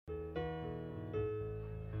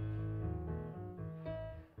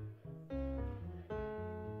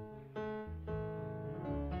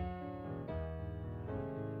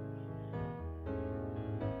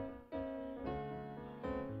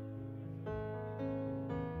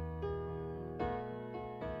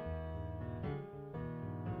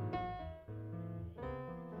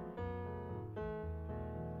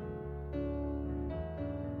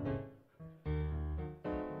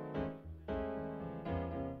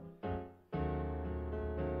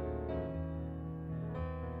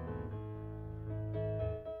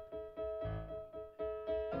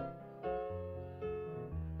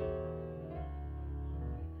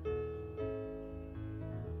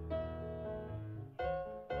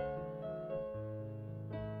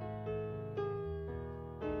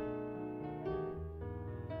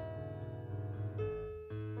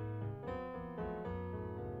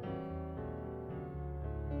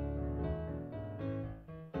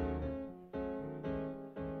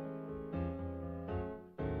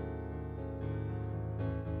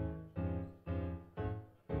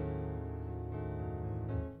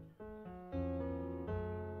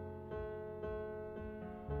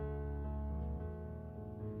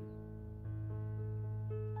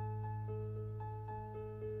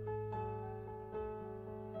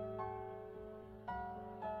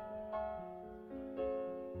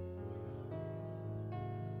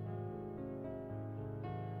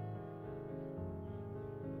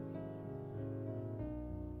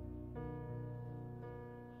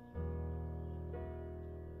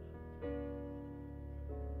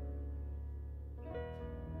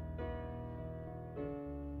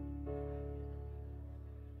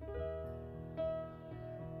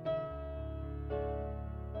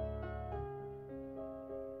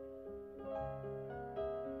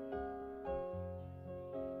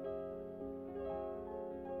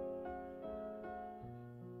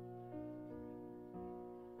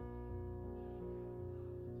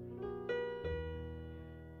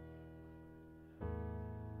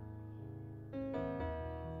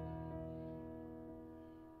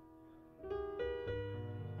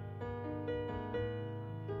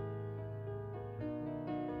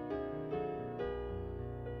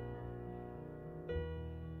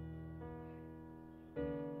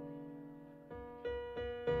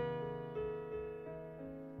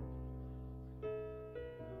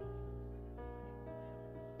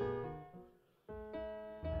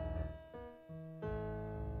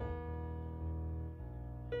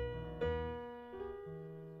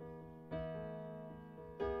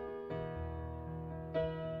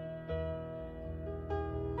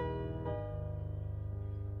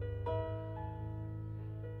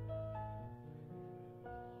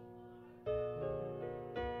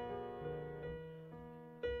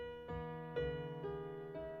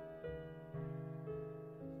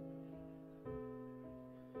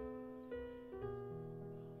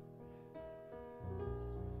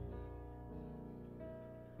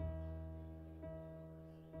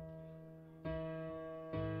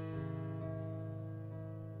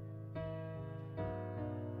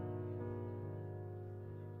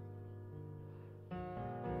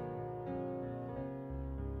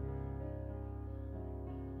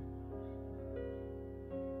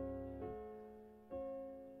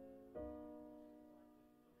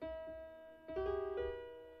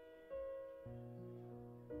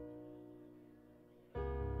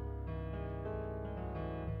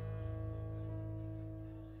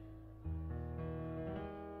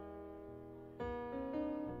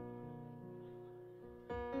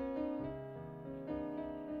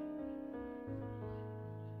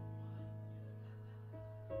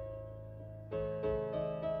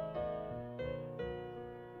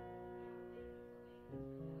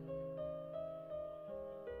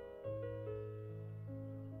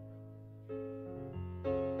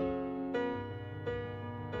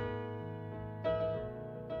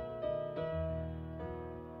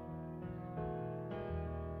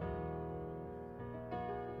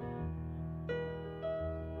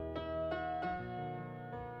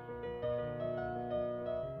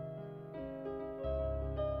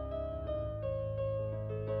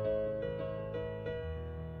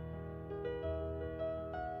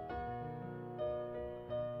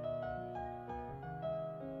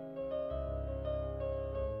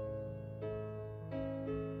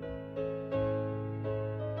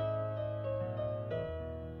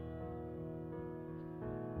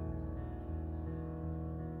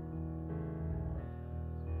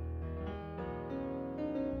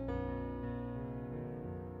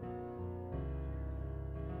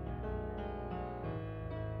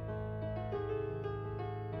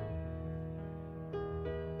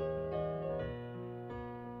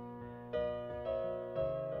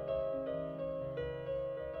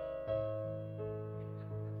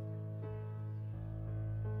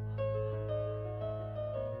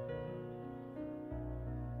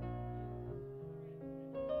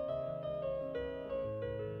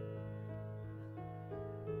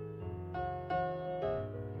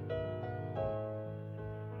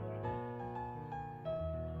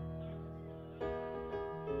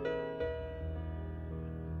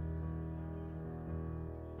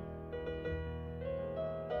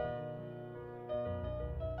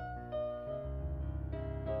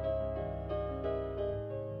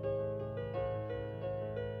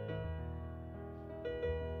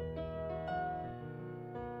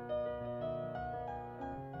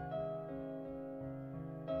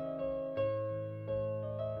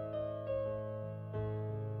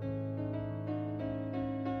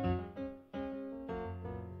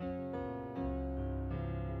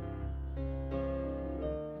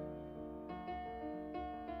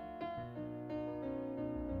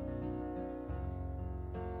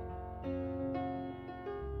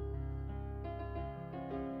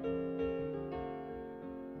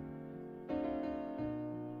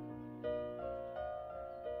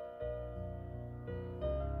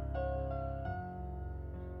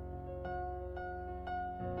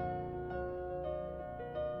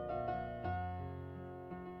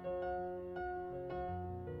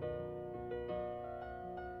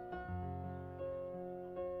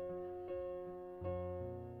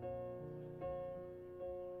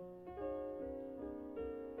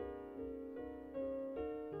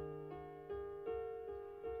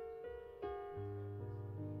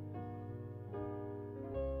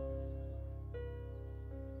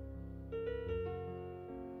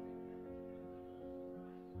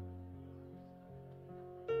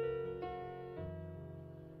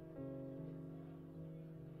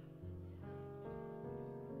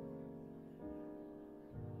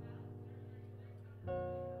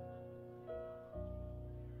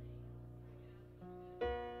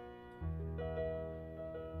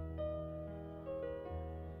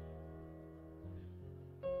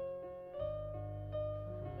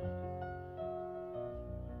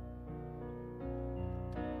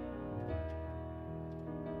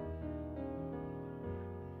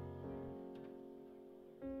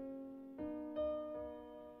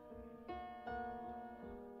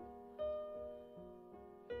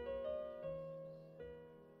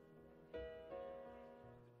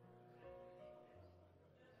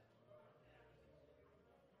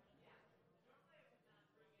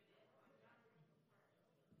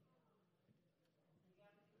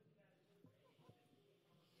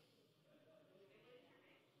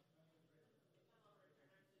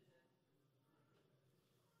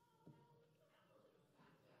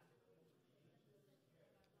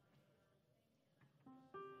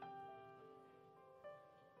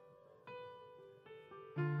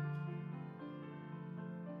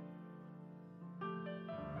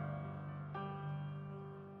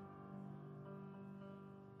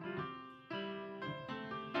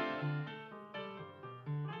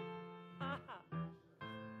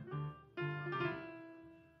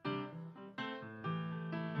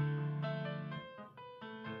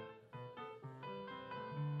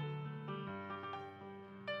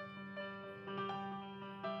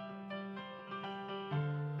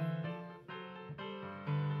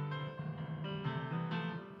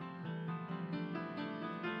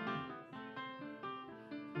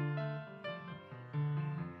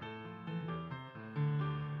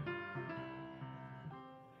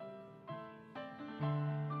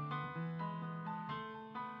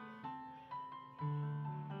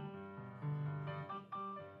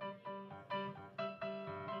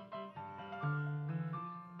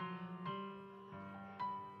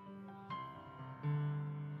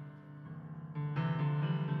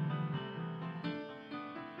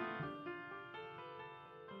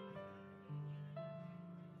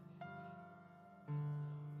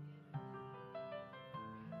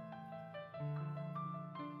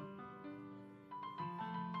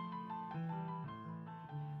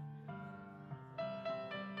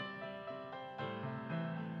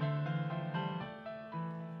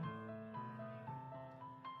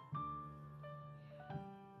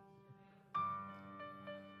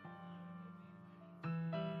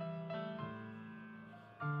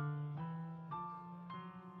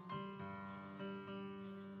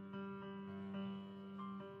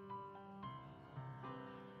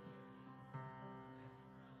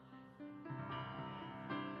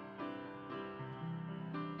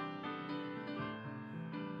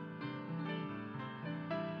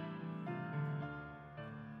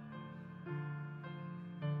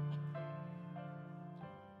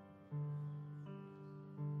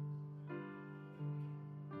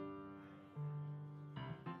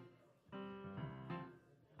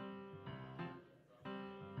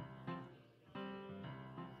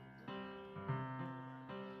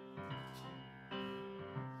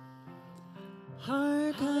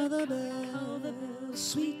Hark how the bells,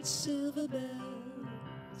 sweet silver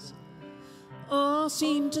bells, all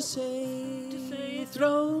seem to say,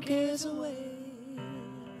 throw cares away.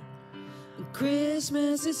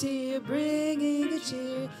 Christmas is here, bringing good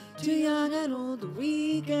cheer to young and old, the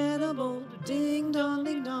weak and the bold. Ding dong,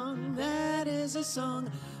 ding dong, that is a song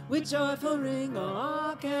with joyful ring,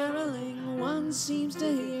 all caroling. One seems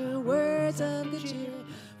to hear words of good cheer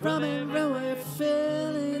from everywhere,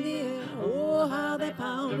 filling the air. Oh, how they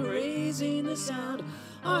pound, raising the sound.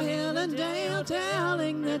 All hill and dale,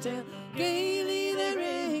 telling their tale, gaily they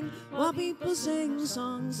ring, while people sing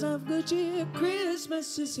songs of good cheer.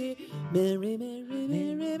 Christmas is here. Merry, merry,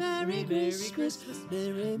 merry, merry Christmas.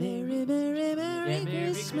 Merry, merry, merry, merry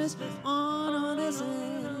Christmas. On this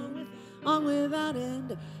end, on without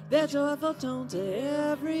end, their joyful tone to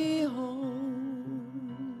every home.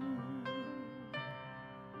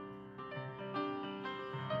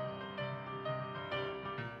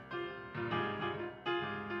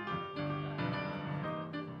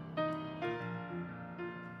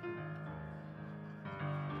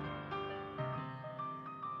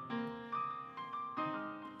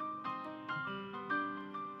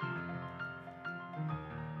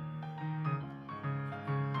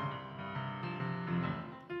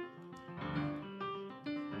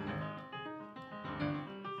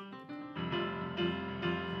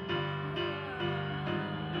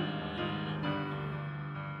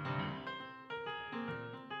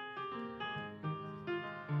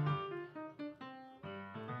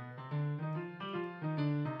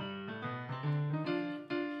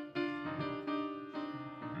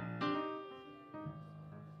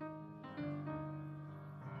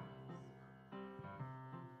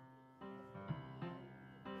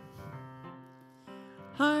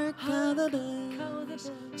 Hark how the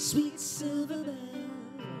bells, sweet silver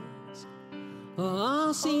bells,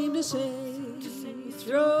 all seem to say,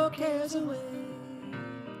 throw cares away.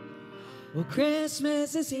 Well,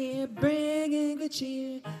 Christmas is here, bringing good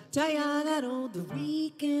cheer to young and old, the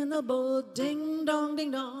weak and the bold. Ding dong,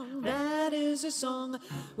 ding dong, that is a song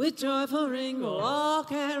with joyful ring, all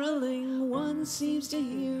caroling. One seems to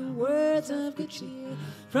hear words of good cheer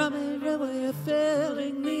from everywhere,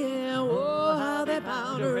 filling the air. Oh, how they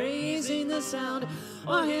pound, raising the sound.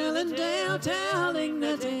 All hill and dale, telling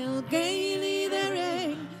their tale, gaily they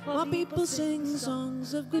ring, while people sing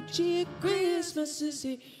songs of good cheer. Christmas is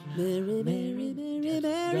here. Merry, merry, merry,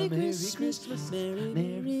 merry Christmas. Merry,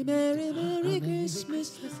 merry, merry, merry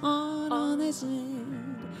Christmas. On this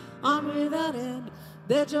end, on without end,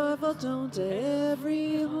 their joyful tone to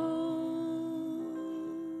every home.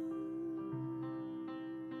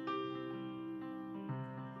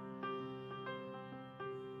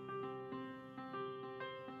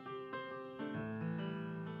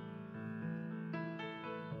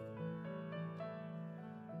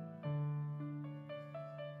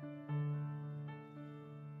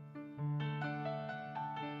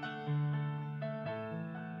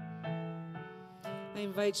 I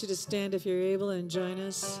invite you to stand if you're able and join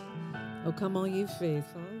us. Oh, come all ye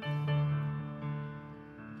faithful.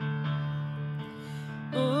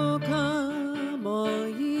 Oh, come all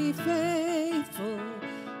ye faithful,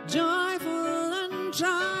 joyful and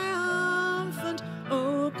triumphant.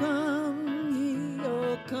 Oh, come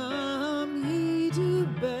ye to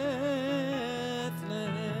Bethlehem.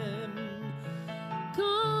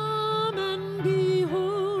 Come and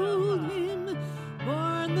behold him,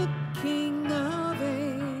 born the King of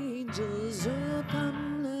angels. Oh,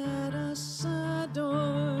 come, let us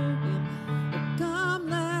adore him. Oh, come,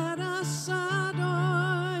 let us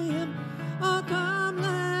adore him. Oh, come,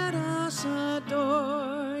 let us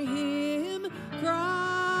adore him,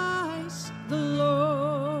 Christ the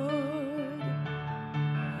Lord.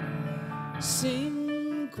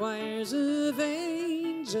 Sing, choirs of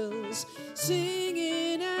angels, sing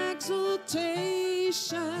in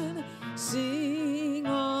exultation. Sing,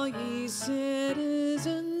 all ye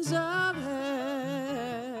citizens of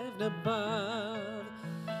heaven above.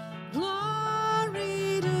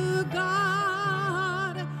 Glory to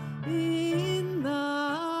God in the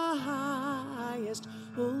highest.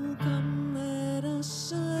 Oh, come, let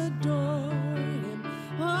us adore him.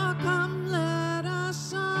 Oh, come, let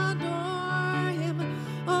us adore him.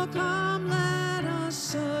 Oh, come, let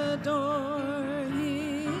us adore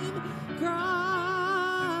him,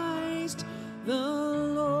 Christ the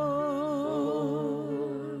Lord.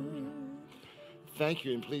 Thank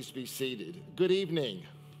you, and please be seated. Good evening.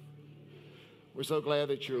 We're so glad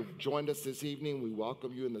that you've joined us this evening. We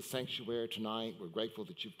welcome you in the sanctuary tonight. We're grateful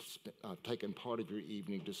that you've taken part of your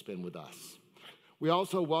evening to spend with us. We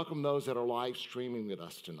also welcome those that are live streaming with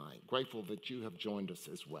us tonight. Grateful that you have joined us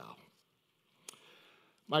as well.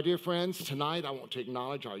 My dear friends, tonight I want to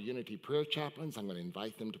acknowledge our Unity Prayer Chaplains. I'm going to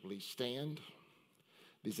invite them to please stand.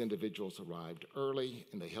 These individuals arrived early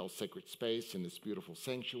and they held sacred space in this beautiful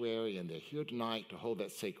sanctuary, and they're here tonight to hold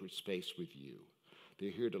that sacred space with you. They're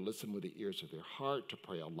here to listen with the ears of their heart, to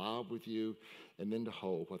pray aloud with you, and then to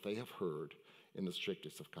hold what they have heard in the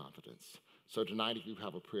strictest of confidence. So tonight, if you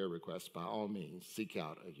have a prayer request, by all means, seek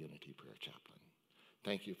out a Unity Prayer Chaplain.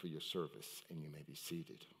 Thank you for your service, and you may be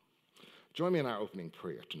seated. Join me in our opening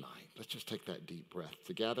prayer tonight. Let's just take that deep breath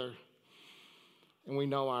together. And we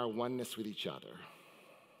know our oneness with each other.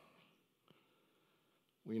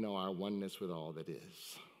 We know our oneness with all that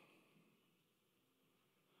is.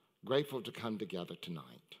 Grateful to come together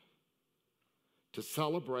tonight to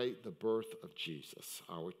celebrate the birth of Jesus,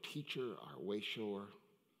 our teacher, our way shower.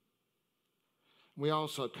 We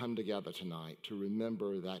also come together tonight to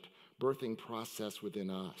remember that birthing process within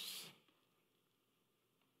us,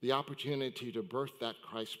 the opportunity to birth that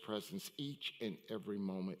Christ presence each and every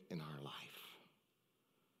moment in our life.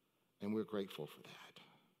 And we're grateful for that.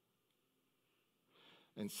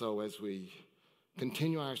 And so as we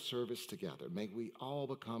continue our service together, may we all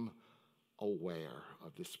become aware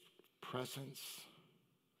of this presence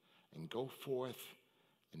and go forth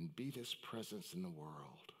and be this presence in the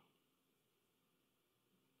world,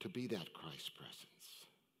 to be that Christ presence.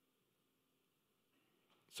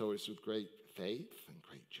 So it's with great faith and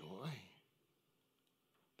great joy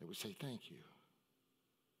that we say thank you.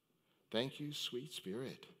 Thank you, sweet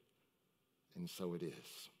Spirit. And so it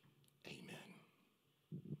is. Amen.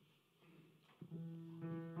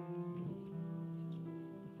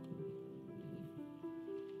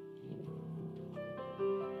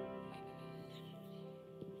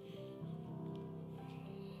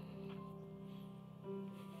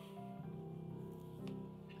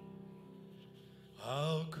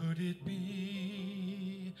 How could it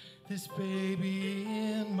be, this baby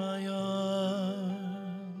in my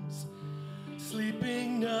arms,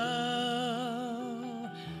 sleeping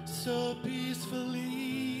now so peacefully?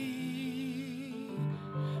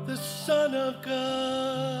 The Son of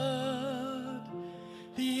God,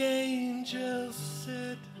 the angels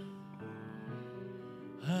said,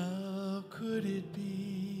 how could it be?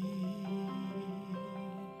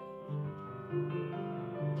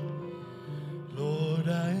 Lord,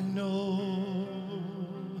 I know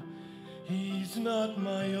he's not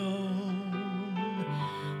my own,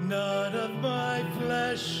 not of my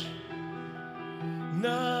flesh,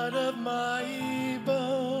 not of my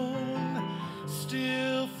bone.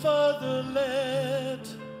 Still, Father, let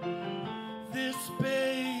this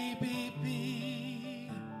baby be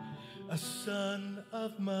a son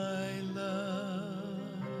of my love.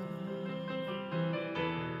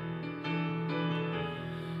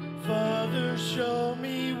 Father, show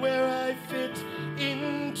me where I fit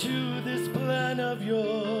into this plan of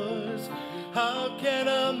yours. How can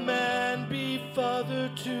a man be father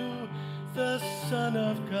to the Son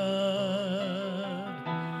of God?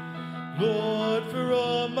 Lord, for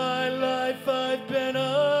all my life I've been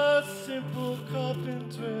a simple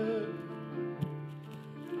carpenter.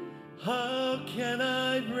 How can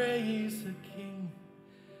I raise a king?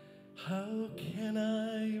 How can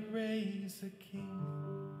I raise a king?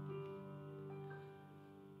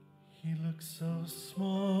 He looks so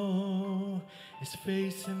small, his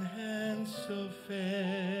face and hands so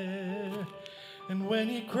fair. And when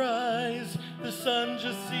he cries, the sun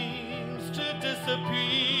just seems to disappear.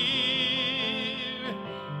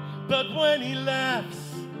 But when he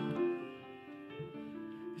laughs,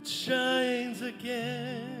 it shines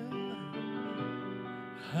again.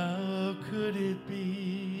 How could it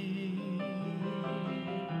be?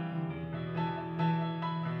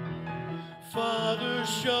 Father,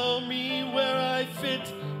 show me where I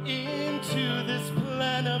fit into this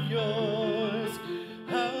plan of yours.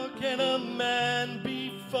 How can a man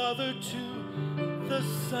be father to the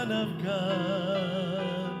Son of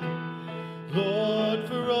God? Lord,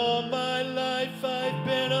 for all my life I've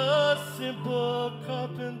been a simple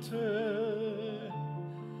carpenter.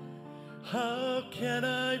 How can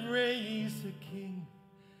I raise a king?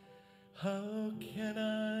 How can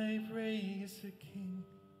I raise a king?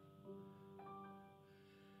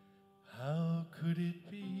 How could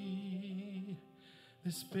it be,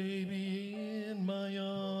 this baby in my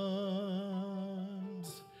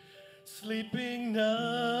arms, sleeping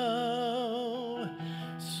now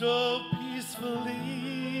so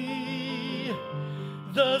peacefully?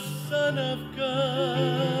 The Son of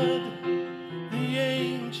God, the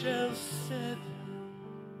angels said,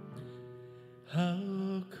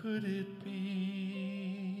 how could it be?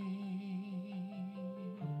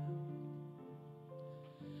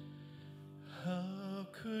 How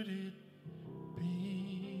could it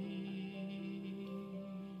be?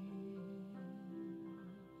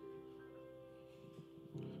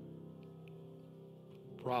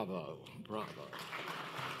 Bravo, bravo.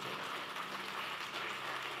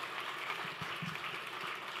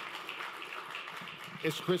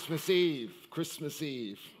 It's Christmas Eve, Christmas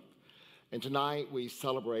Eve. And tonight we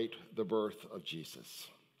celebrate the birth of Jesus.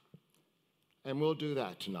 And we'll do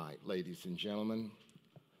that tonight, ladies and gentlemen.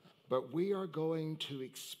 But we are going to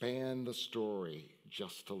expand the story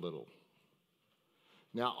just a little.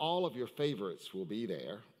 Now, all of your favorites will be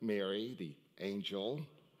there: Mary, the angel,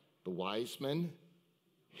 the wise men,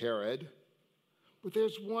 Herod. But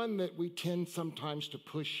there's one that we tend sometimes to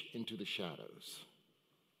push into the shadows.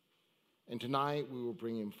 And tonight we will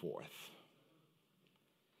bring him forth.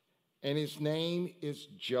 And his name is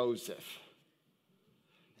Joseph.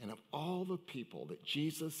 And of all the people that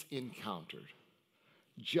Jesus encountered,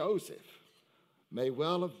 Joseph may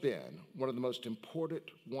well have been one of the most important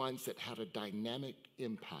ones that had a dynamic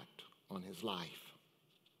impact on his life.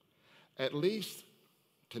 At least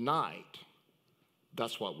tonight,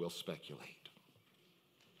 that's what we'll speculate.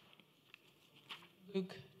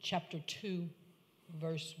 Luke chapter 2,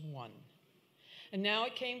 verse 1. And now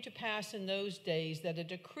it came to pass in those days that a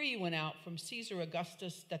decree went out from Caesar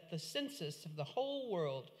Augustus that the census of the whole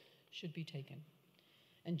world should be taken.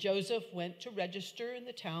 And Joseph went to register in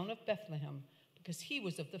the town of Bethlehem because he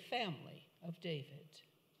was of the family of David.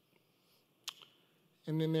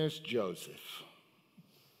 And then there's Joseph.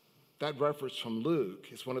 That reference from Luke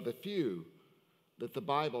is one of the few that the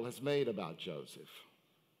Bible has made about Joseph,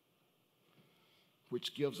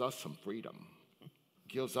 which gives us some freedom.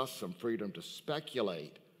 Gives us some freedom to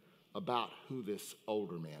speculate about who this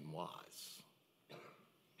older man was,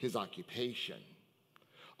 his occupation.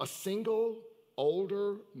 A single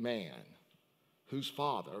older man whose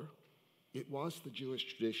father, it was the Jewish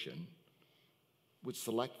tradition, would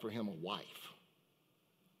select for him a wife.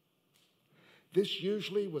 This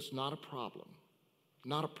usually was not a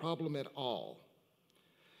problem at all,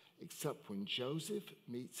 except when Joseph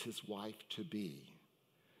meets his wife-to-be.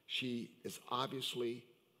 She is obviously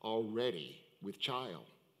already with child.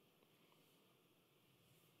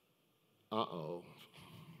 Uh-oh.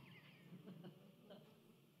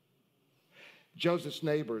 Joseph's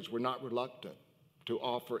neighbors were not reluctant to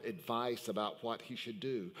offer advice about what he should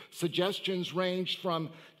do. Suggestions ranged from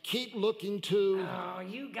keep looking to... Oh,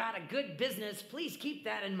 you got a good business. Please keep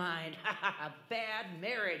that in mind. A bad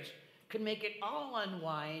marriage could make it all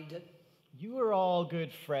unwind. You are all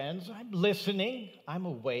good friends. I'm listening. I'm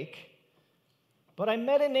awake. But I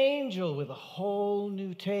met an angel with a whole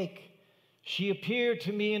new take. She appeared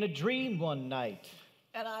to me in a dream one night.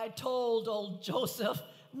 And I told old Joseph,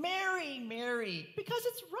 Mary, Mary, because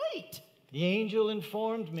it's right. The angel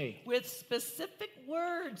informed me With specific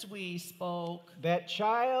words we spoke. that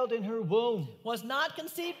child in her womb. Was not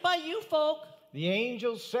conceived by you folk. The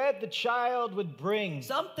angel said the child would bring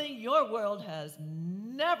Something your world has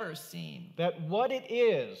never seen. that what it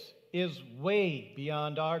is way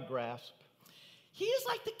beyond our grasp. He is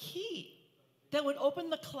like the key that would open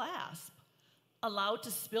the clasp, allowed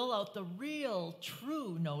to spill out the real,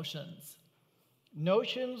 true notions.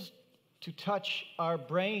 Notions to touch our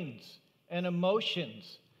brains and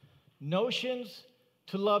emotions. Notions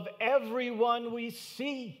to love everyone we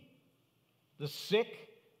see. The sick,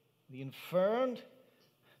 the infirmed,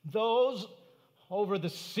 those over the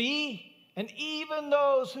sea, and even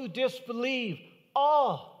those who disbelieve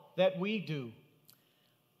all that we do.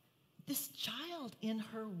 This child in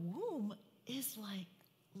her womb is like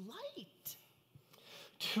light.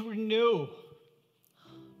 To renew.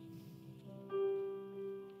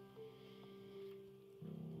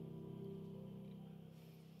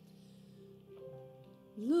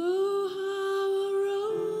 Lo, how a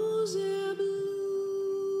rose is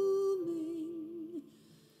blooming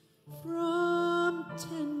from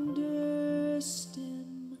tender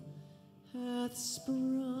stem hath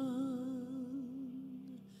sprung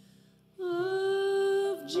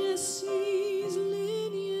of Jesse's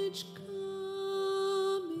lineage coming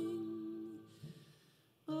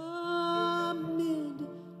amid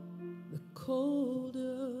the cold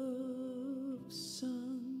of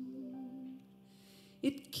sun.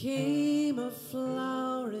 It came a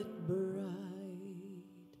floweret bride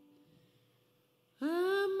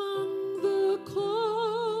among the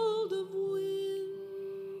cold of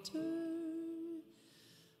winter,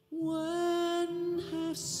 when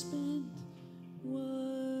half spent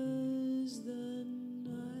was the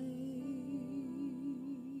night.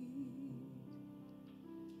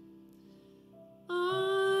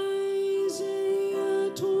 Isaiah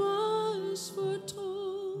 'twas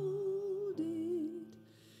foretold it,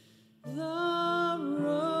 the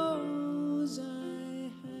rose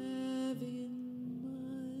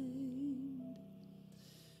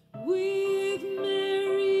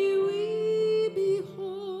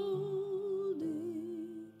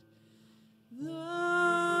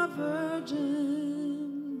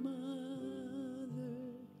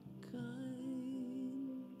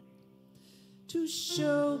to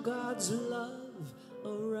show God's love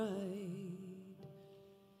aright.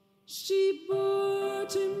 She bore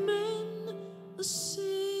to men a Savior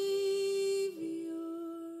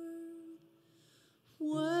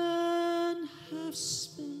when half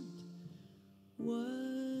spent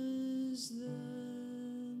was the night.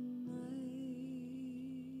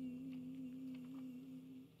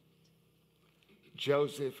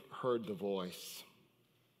 Joseph heard the voice,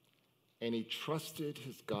 and he trusted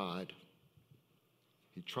his God.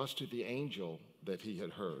 He trusted the angel that he had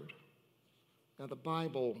heard. Now, the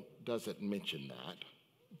Bible doesn't mention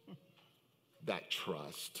that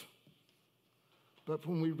trust. But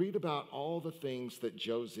when we read about all the things that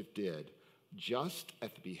Joseph did, just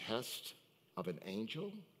at the behest of an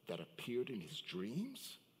angel that appeared in his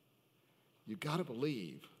dreams, you got to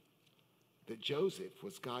believe that Joseph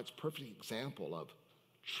was God's perfect example of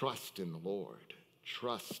trust in the Lord.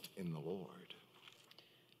 Trust in the Lord.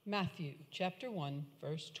 Matthew chapter 1,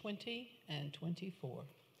 verse 20 and 24.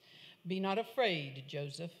 Be not afraid,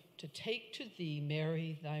 Joseph, to take to thee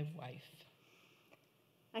Mary thy wife.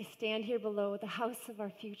 I stand here below the house of our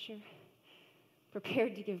future,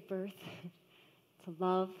 prepared to give birth, to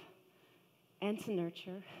love, and to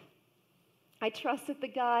nurture. I trust that the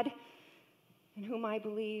God in whom I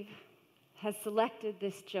believe has selected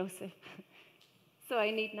this Joseph, so I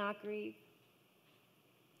need not grieve.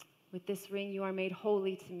 With this ring you are made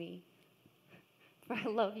holy to me, for I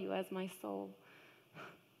love you as my soul.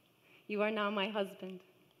 You are now my husband.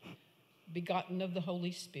 Begotten of the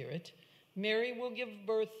Holy Spirit, Mary will give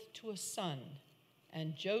birth to a son,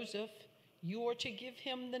 and Joseph, you are to give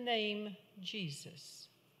him the name Jesus.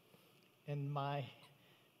 And my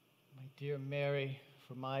dear Mary,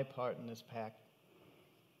 for my part in this pact,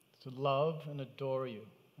 to love and adore you,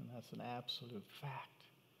 and that's an absolute fact.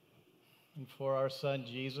 And for our son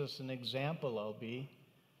Jesus, an example I'll be,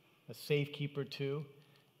 a safekeeper too,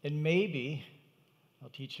 and maybe I'll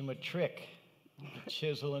teach him a trick,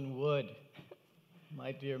 chisel and wood.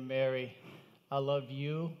 My dear Mary, I love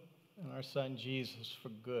you and our son Jesus for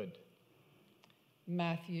good.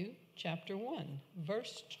 Matthew chapter 1,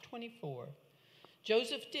 verse 24.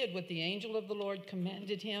 Joseph did what the angel of the Lord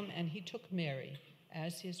commanded him, and he took Mary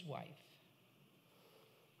as his wife.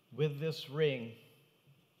 With this ring,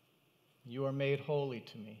 you are made holy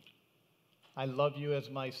to me. I love you as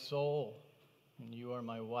my soul, and you are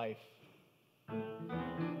my wife.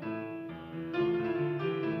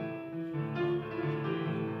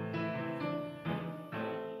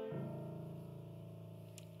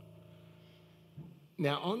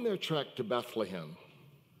 Now, on their trek to Bethlehem,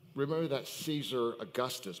 remember that Caesar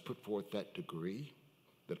Augustus put forth that decree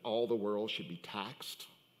that all the world should be taxed?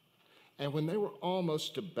 And when they were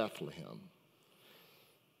almost to Bethlehem,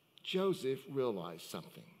 Joseph realized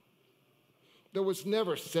something that was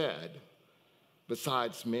never said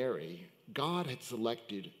besides Mary. God had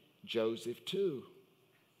selected Joseph too.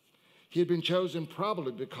 He had been chosen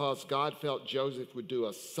probably because God felt Joseph would be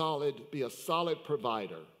a solid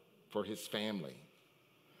provider for his family.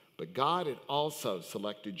 But God had also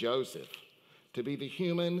selected Joseph to be the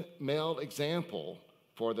human male example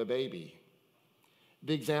for the baby.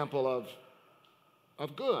 The example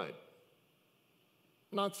of good,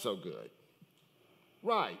 not so good,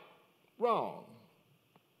 right, wrong.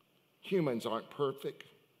 Humans aren't perfect.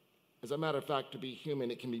 As a matter of fact, to be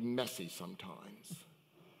human, it can be messy sometimes.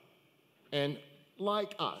 And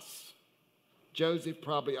like us, Joseph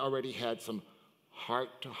probably already had some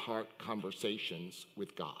heart-to-heart conversations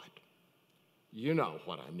with God. You know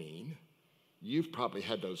what I mean. You've probably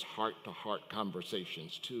had those heart-to-heart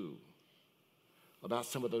conversations too about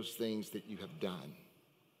some of those things that you have done.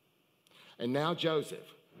 And now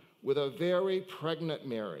Joseph, with a very pregnant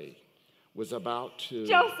Mary, was about to...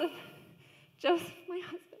 Joseph, my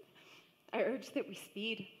husband, I urge that we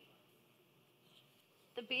speed.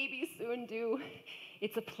 The baby's soon due.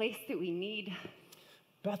 It's a place that we need.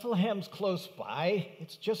 Bethlehem's close by.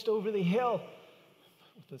 It's just over the hill.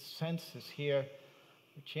 With the census here,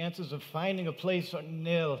 the chances of finding a place are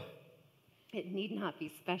nil. It need not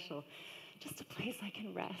be special. Just a place I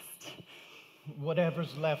can rest.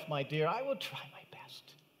 Whatever's left, my dear, I will try my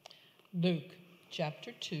best. Luke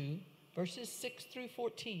chapter 2, verses 6 through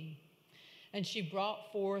 14. And she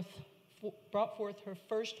brought forth her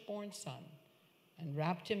firstborn son, and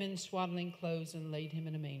wrapped him in swaddling clothes and laid him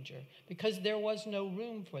in a manger, because there was no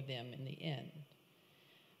room for them in the inn.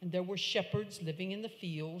 And there were shepherds living in the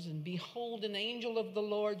fields, and behold, an angel of the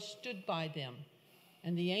Lord stood by them.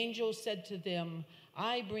 And the angel said to them,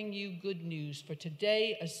 I bring you good news, for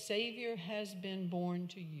today a Savior has been born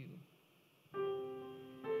to you.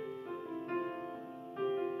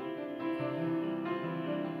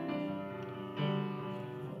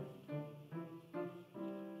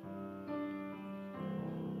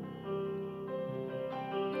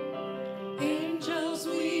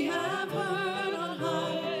 shepherd on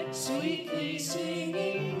high, sweetly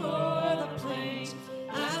singing o'er the plains,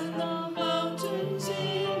 and the mountains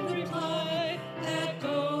in reply,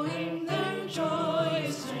 echoing their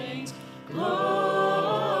joyous strains. Gloria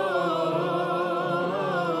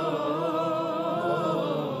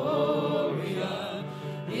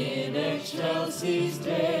in excelsis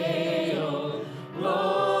Deo.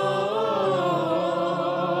 Gloria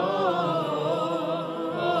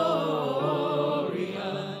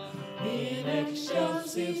in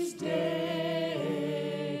excelsis Deo.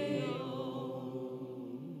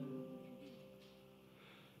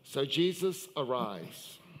 So Jesus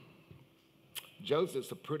arrives.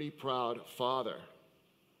 Joseph's a pretty proud father.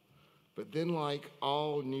 But then, like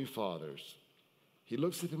all new fathers, he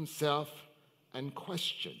looks at himself and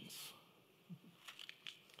questions.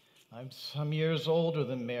 I'm some years older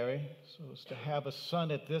than Mary, so as to have a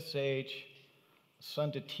son at this age, a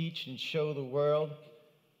son to teach and show the world,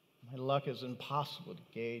 my luck is impossible to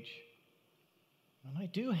gauge. And I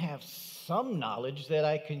do have some knowledge that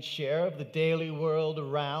I can share of the daily world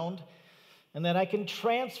around, and that I can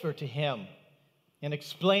transfer to him and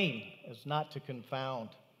explain as not to confound.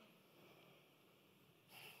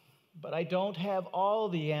 But I don't have all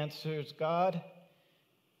the answers, God,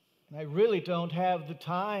 and I really don't have the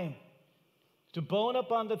time to bone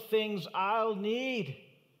up on the things I'll need.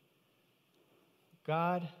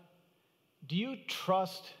 God, do you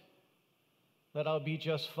trust that I'll be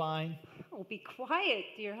just fine? Oh, be quiet,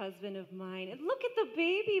 dear husband of mine, and look at the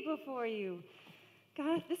baby before you.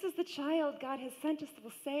 God, this is the child God has sent us that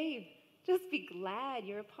will save. Just be glad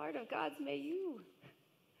you're a part of God's May You.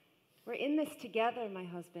 We're in this together, my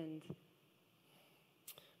husband.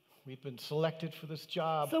 We've been selected for this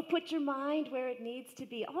job. So put your mind where it needs to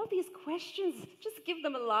be. All these questions, just give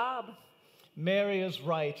them a lob. Mary is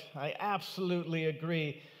right. I absolutely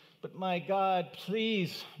agree. But my God,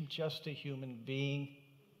 please, I'm just a human being.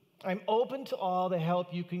 I'm open to all the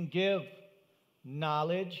help you can give.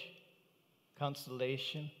 Knowledge,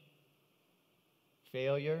 consolation,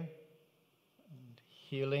 failure, and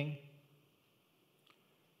healing.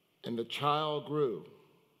 And the child grew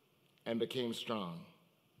and became strong.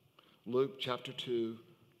 Luke chapter 2,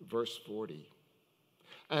 verse 40.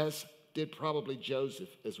 As did probably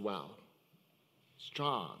Joseph as well.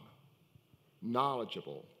 Strong,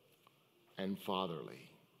 knowledgeable, and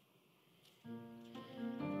fatherly.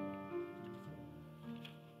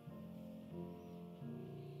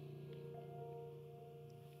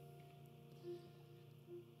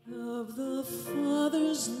 Of the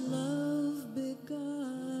Father's love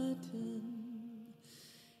begotten,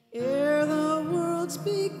 ere the worlds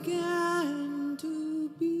began to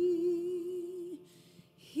be,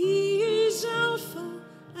 he is Alpha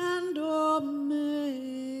and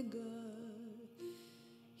Omega,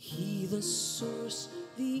 he the source,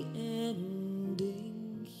 the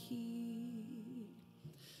ending, he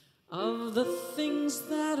of the things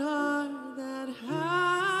that are, that have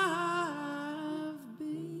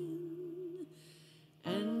been,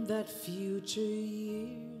 and that future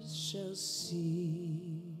years shall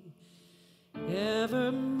see,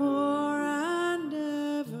 evermore and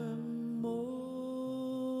evermore.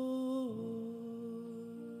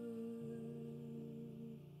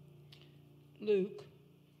 Luke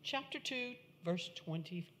chapter 2, verse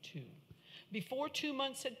 22. Before 2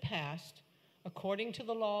 months had passed, according to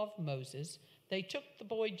the law of Moses, they took the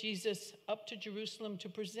boy Jesus up to Jerusalem to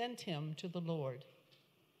present him to the Lord.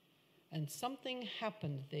 And something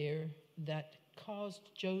happened there that caused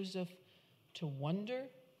Joseph to wonder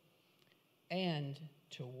and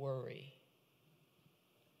to worry.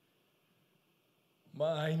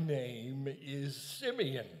 My name is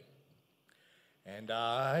Simeon, and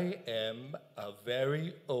I am a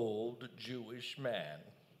very old Jewish man.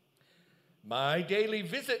 My daily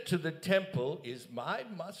visit to the temple is my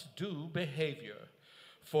must-do behavior,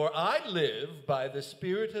 for I live by the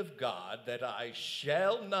Spirit of God that I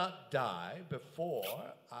shall not die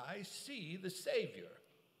before I see the Savior.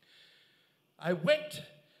 I went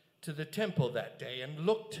to the temple that day and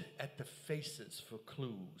looked at the faces for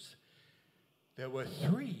clues. There were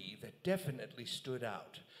 3 that definitely stood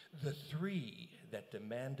out, the 3 that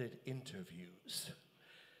demanded interviews.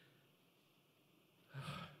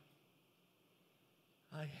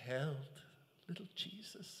 I held little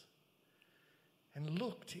Jesus and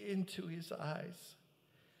looked into his eyes.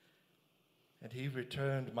 And he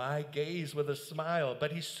returned my gaze with a smile,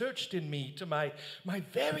 but he searched in me to my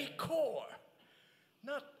very core,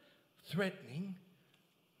 not threatening,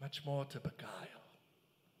 much more to beguile.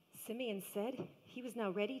 Simeon said he was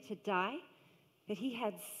now ready to die, that he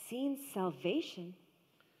had seen salvation.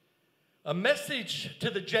 a message to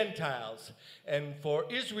the Gentiles, and for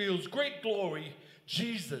Israel's great glory,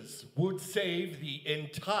 Jesus would save the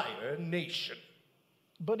entire nation.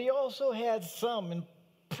 But he also had some in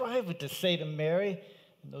private to say to Mary,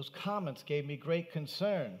 and those comments gave me great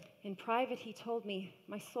concern. In private, he told me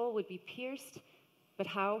my soul would be pierced, but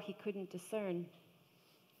how he couldn't discern.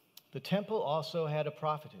 The temple also had a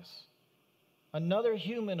prophetess, another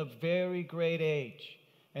human of very great age.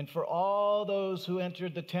 And for all those who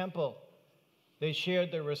entered the temple, they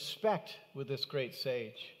shared their respect with this great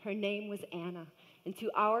sage. Her name was Anna, and to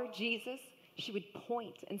our Jesus, she would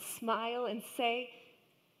point and smile and say,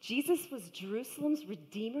 Jesus was Jerusalem's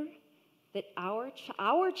redeemer, that our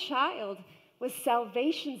child was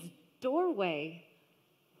salvation's doorway.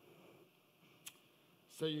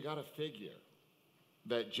 So you got to figure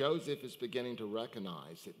that Joseph is beginning to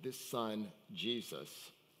recognize that this son,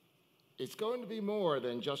 Jesus, is going to be more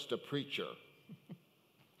than just a preacher.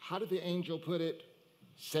 How did the angel put it?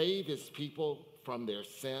 Save his people from their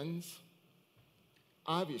sins?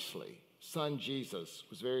 Obviously, son Jesus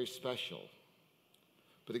was very special.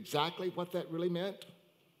 But exactly what that really meant,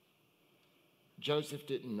 Joseph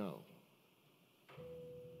didn't know.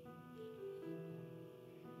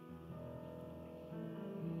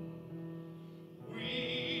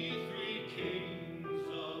 We three kings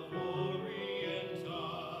of Orient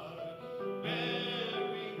are,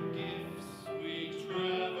 bearing gifts we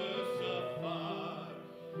traverse afar,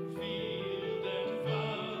 field and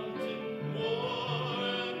fountain, moor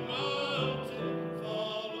and mountain,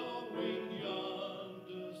 following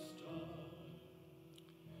yonder star.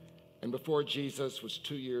 And before Jesus was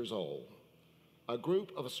 2 years old, a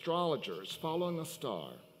group of astrologers following a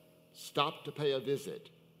star stopped to pay a visit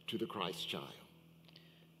to the Christ child.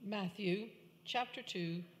 Matthew chapter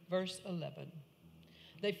 2, verse 11.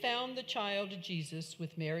 They found the child Jesus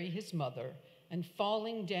with Mary his mother, and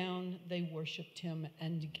falling down they worshipped him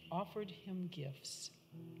and offered him gifts.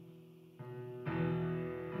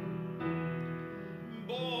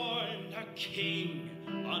 Born a king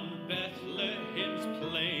on Bethlehem's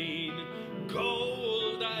plain,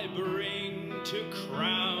 gold I bring to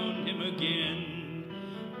crown him again,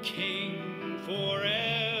 king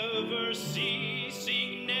forever,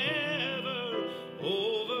 ceasing never,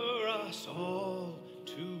 over us all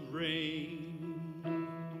to reign.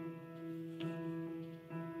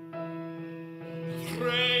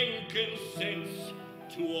 Frankincense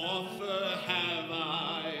to offer have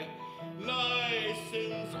I,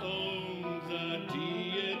 license owns a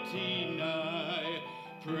deity nigh,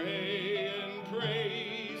 pray and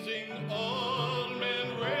praising, all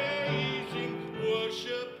men raising,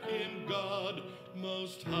 worship him, God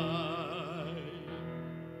most high.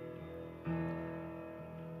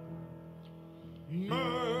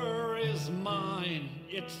 Myrrh is mine,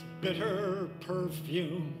 its bitter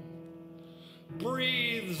perfume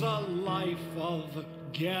breathes a life of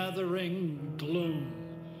gathering gloom,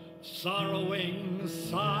 sorrowing,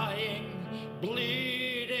 sighing,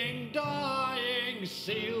 bleeding, dying,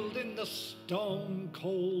 sealed in the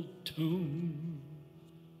stone-cold tomb.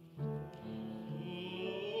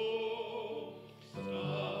 Oh,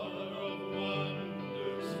 star of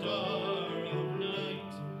wonder, star of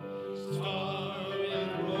night, star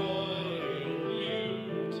with royal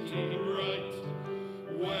beauty bright,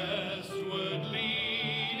 westward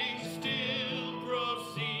leading, still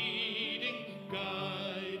proceeding,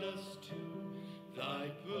 guide us to thy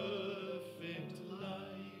perfect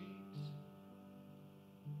light.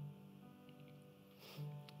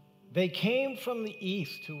 They came from the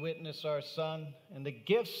east to witness our son, and the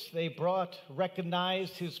gifts they brought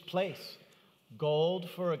recognized his place. Gold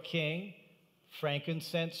for a king,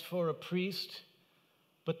 frankincense for a priest,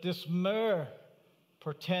 but this myrrh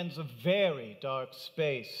portends a very dark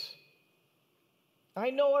space. I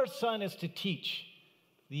know our son is to teach.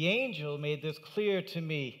 The angel made this clear to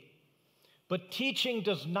me. But teaching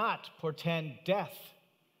does not portend death,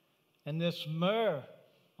 and this myrrh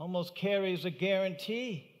almost carries a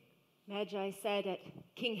guarantee. Magi said at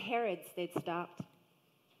King Herod's they'd stopped.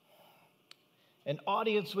 An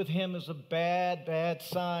audience with him is a bad, bad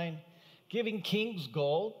sign. Giving kings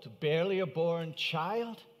gold to barely a born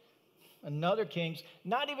child. Another king's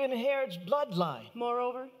not even Herod's bloodline.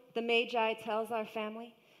 Moreover, the Magi tells our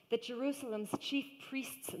family that Jerusalem's chief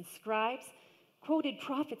priests and scribes quoted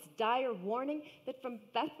prophets' dire warning that from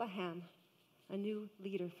Bethlehem a new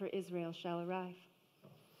leader for Israel shall arrive.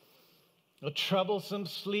 A troublesome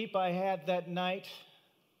sleep I had that night.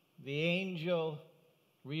 The angel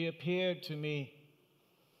reappeared to me,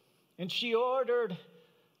 and she ordered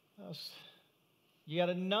us yet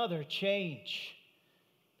another change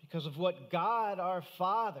because of what God our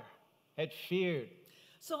Father had feared.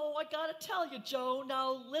 So I gotta tell you, Joe,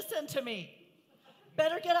 now listen to me.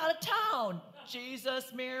 Better get out of town,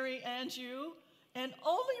 Jesus, Mary, and you, and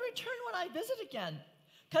only return when I visit again,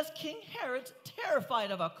 because King Herod's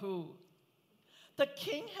terrified of a coup. The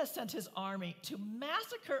king has sent his army to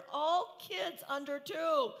massacre all kids under 2.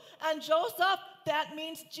 And Joseph, that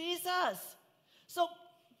means Jesus. So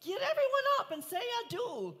get everyone up and say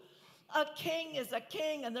adieu. A king is a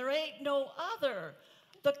king, and there ain't no other.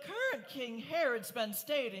 The current king Herod's been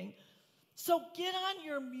stating. So get on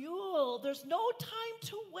your mule. There's no time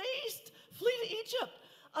to waste. Flee to Egypt,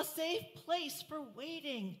 a safe place for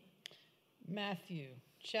waiting. Matthew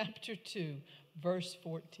chapter 2, verse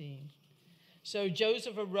 14. So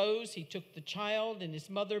Joseph arose, he took the child and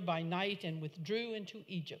his mother by night and withdrew into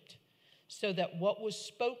Egypt, so that what was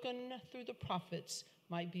spoken through the prophets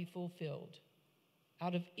might be fulfilled.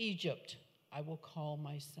 Out of Egypt I will call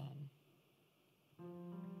my son.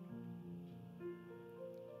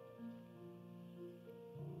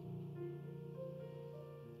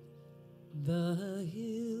 The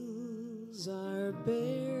hills are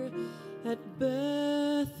bare at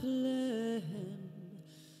Bethlehem,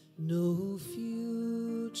 no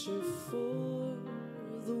future for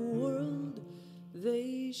the world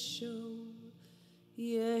they show,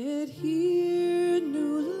 yet here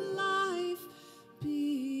new life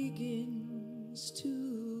begins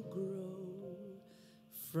to grow.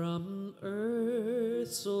 From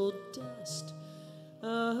earth's old dust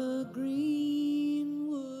a green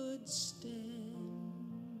would stand.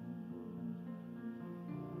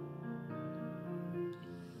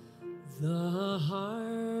 The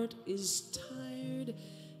heart is tired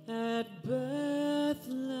at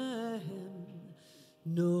Bethlehem,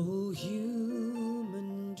 no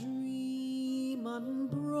human dream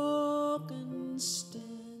unbroken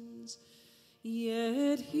stands,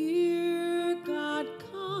 yet here God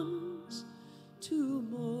comes to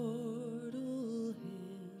mortal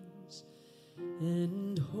hands,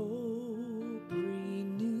 and hope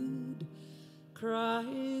renewed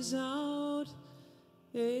cries out,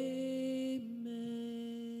 Amen.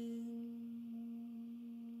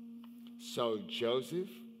 So Joseph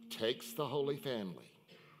takes the Holy Family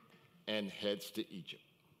and heads to Egypt.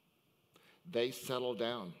 They settle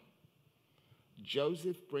down.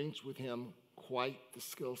 Joseph brings with him quite the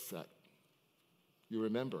skill set. You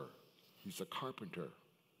remember, he's a carpenter.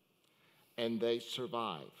 And they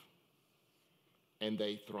survive. And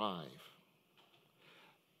they thrive.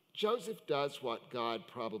 Joseph does what God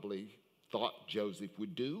probably thought Joseph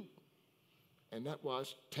would do, and that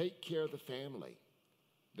was take care of the family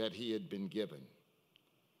that he had been given.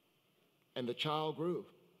 And the child grew,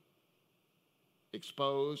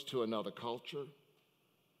 exposed to another culture,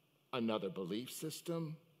 another belief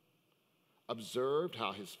system, observed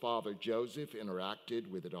how his father Joseph interacted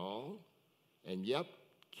with it all, and yet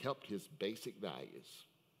kept his basic values.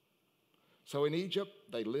 So in Egypt,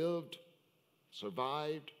 they lived,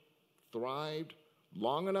 survived, thrived,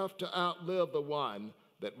 long enough to outlive the one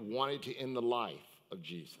that wanted to end the life of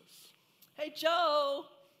Jesus. Hey, Joe,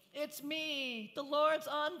 it's me, the Lord's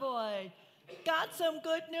envoy. Got some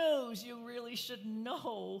good news you really should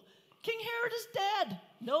know. King Herod is dead.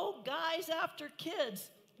 No guys after kids.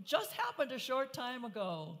 Just happened a short time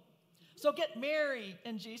ago. So get Mary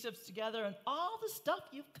and Jesus together and all the stuff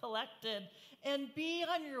you've collected and be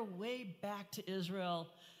on your way back to Israel.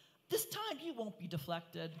 This time you won't be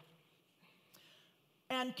deflected.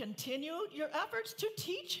 And continue your efforts to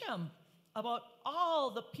teach him about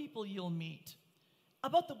all the people you'll meet,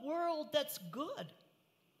 about the world that's good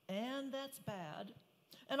and that's bad,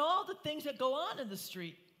 and all the things that go on in the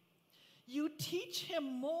street. You teach him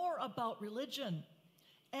more about religion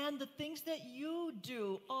and the things that you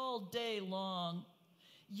do all day long.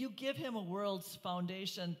 You give him a world's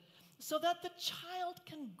foundation so that the child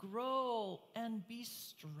can grow and be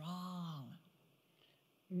strong.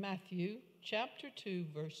 Matthew chapter 2,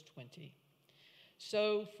 verse 20.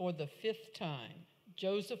 So for the 5th time,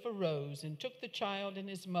 Joseph arose and took the child and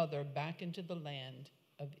his mother back into the land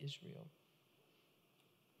of Israel.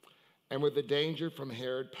 And with the danger from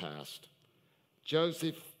Herod past,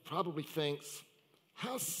 Joseph probably thinks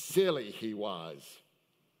how silly he was.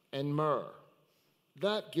 And myrrh,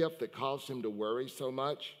 that gift that caused him to worry so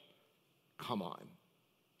much, come on,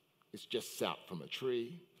 it's just sap from a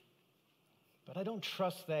tree. But I don't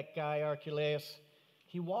trust that guy, Archelaus.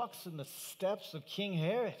 He walks in the steps of King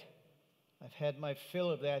Herod. I've had my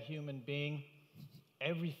fill of that human being.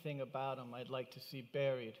 Everything about him I'd like to see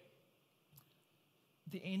buried.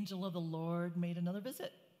 The angel of the Lord made another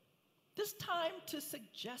visit, this time to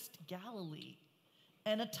suggest Galilee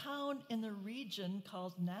and a town in the region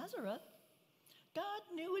called Nazareth. God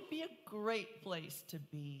knew it'd be a great place to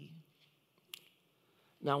be.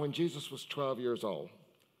 Now, when Jesus was 12 years old,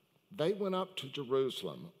 they went up to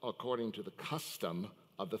Jerusalem according to the custom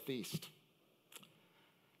of the feast.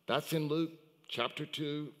 That's in Luke chapter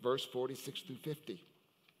 2, verse 46 through 50.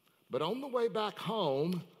 But on the way back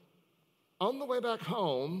home,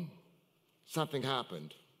 something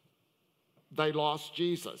happened. They lost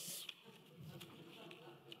Jesus.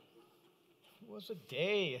 It was a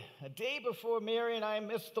day before Mary and I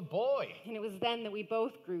missed the boy. And it was then that we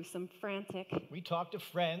both grew some frantic We talked to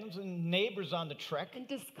friends and neighbors on the trek. and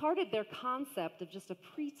discarded their concept of just a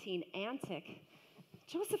preteen antic.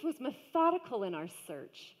 Joseph was methodical in our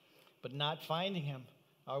search. But not finding him,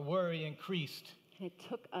 our worry increased. And it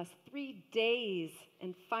took us 3 days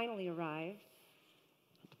and finally arrived.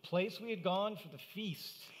 The place we had gone for the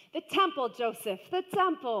feast. The temple, Joseph, the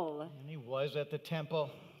temple. And he was at the temple.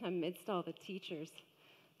 Amidst all the teachers,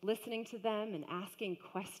 listening to them and asking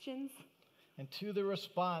questions, And to the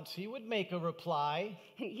response, he would make a reply.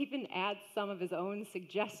 and even add some of his own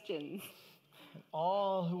suggestions. And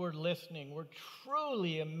all who were listening were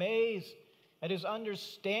truly amazed at his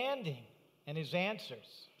understanding and his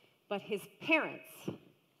answers. But his parents,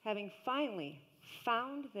 having finally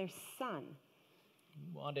found their son,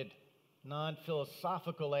 Wanted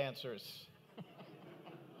non-philosophical answers.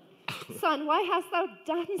 Son, why hast thou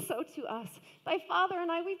done so to us? Thy father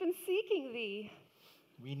and I, we've been seeking thee.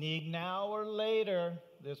 We need now or later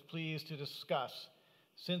this please to discuss,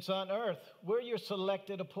 since on earth we're your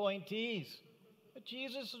selected appointees. But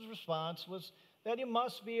Jesus' response was that he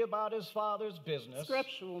must be about his Father's business.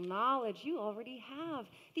 Scriptural knowledge you already have.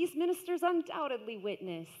 These ministers undoubtedly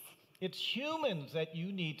witness. It's humans that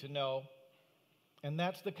you need to know, and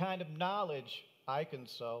that's the kind of knowledge I can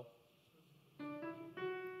sow.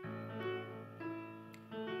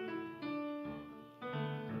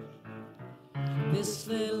 This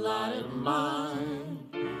little light of mine,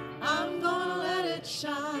 I'm gonna let it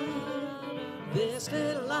shine. This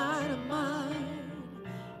little light of mine,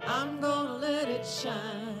 I'm gonna let it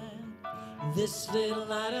shine. This little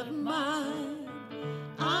light of mine,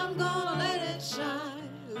 I'm gonna let it shine.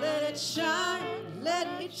 Let it shine, let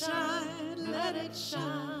it shine, let it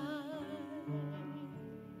shine.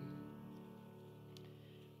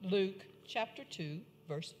 Luke chapter 2,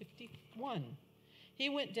 verse 51. He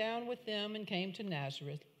went down with them and came to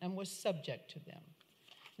Nazareth and was subject to them.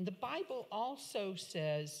 And the Bible also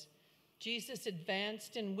says Jesus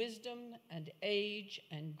advanced in wisdom and age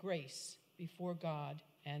and grace before God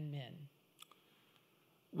and men.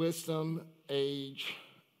 Wisdom, age,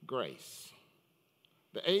 grace.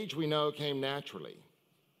 The age we know came naturally.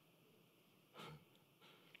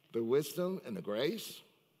 The wisdom and the grace,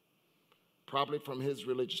 probably from his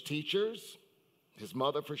religious teachers, his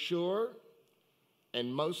mother for sure,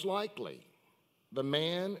 and most likely the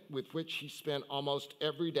man with which he spent almost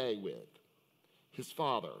every day with, his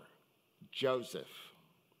father, Joseph.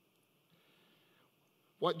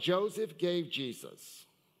 What Joseph gave Jesus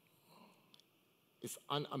is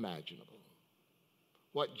unimaginable.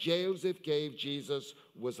 What Joseph gave Jesus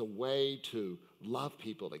was a way to love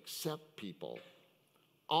people, accept people,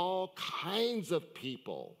 all kinds of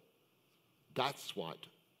people. That's what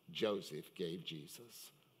Joseph gave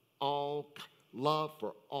Jesus. Love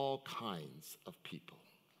for all kinds of people.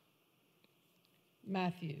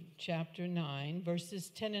 Matthew chapter 9, verses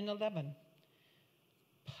 10 and 11.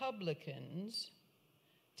 Publicans,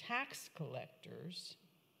 tax collectors,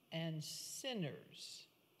 and sinners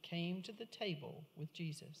came to the table with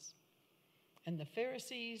Jesus. And the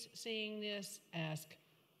Pharisees, seeing this, asked,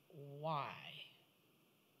 "Why?"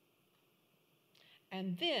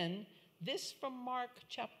 And then this from Mark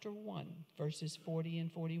chapter 1, verses 40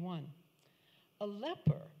 and 41. A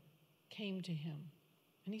leper came to him,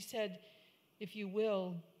 and he said, "If you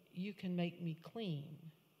will, you can make me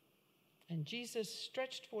clean." And Jesus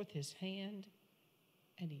stretched forth his hand,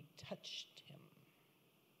 and he touched him.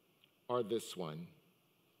 Or this one.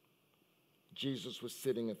 Jesus was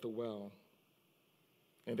sitting at the well,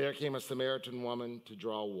 and there came a Samaritan woman to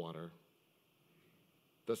draw water.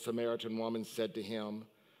 The Samaritan woman said to him,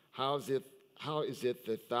 How is it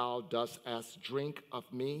that thou dost ask drink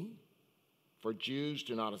of me? For Jews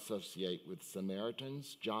do not associate with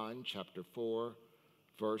Samaritans. John chapter 4,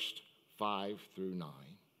 verse 5 through 9.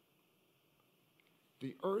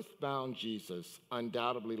 The earthbound Jesus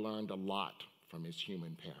undoubtedly learned a lot from his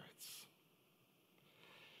human parents.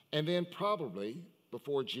 And then probably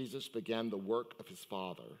before Jesus began the work of his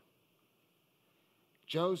Father,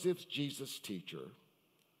 Joseph's Jesus teacher,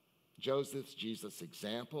 Joseph's Jesus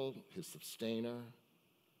example, his sustainer,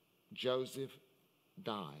 Joseph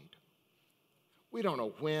died. We don't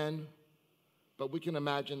know when, But we can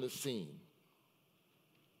imagine the scene.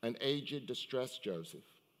 An aged, distressed Joseph,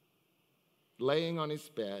 laying on his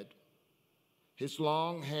bed, his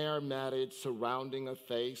long hair matted, surrounding a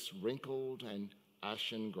face wrinkled and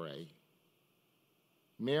ashen gray.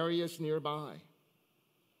 Mary is nearby.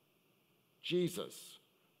 Jesus,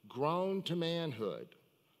 grown to manhood,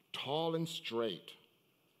 tall and straight,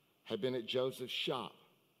 had been at Joseph's shop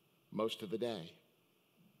most of the day,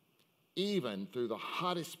 even through the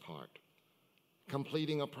hottest part,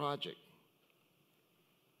 completing a project.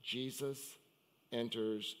 Jesus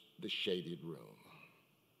enters the shaded room.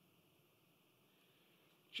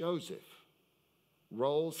 Joseph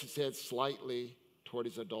rolls his head slightly toward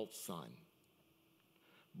his adult son,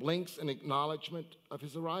 blinks in acknowledgement of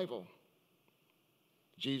his arrival.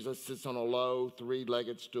 Jesus sits on a low,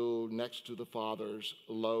 three-legged stool next to the Father's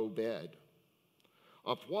low bed.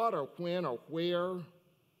 Of what or when or where,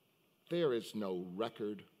 there is no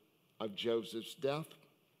record of Joseph's death,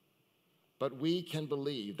 but we can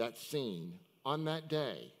believe that scene on that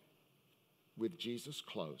day with Jesus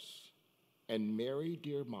close and Mary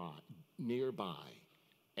nearby,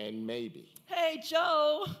 and maybe. Hey,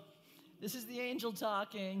 Joe. This is the angel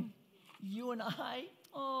talking. You and I,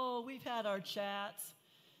 we've had our chats.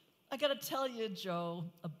 I gotta tell you, Joe,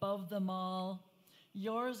 above them all,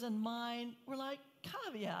 yours and mine were like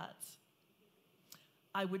caveats.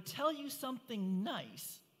 I would tell you something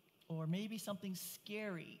nice, or maybe something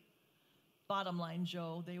scary. Bottom line,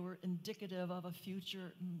 Joe, they were indicative of a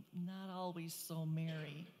future not always so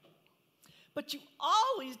merry. But you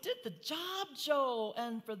always did the job, Joe,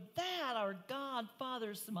 and for that our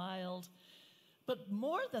Godfather smiled. But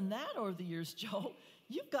more than that over the years, Joe,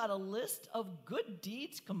 you've got a list of good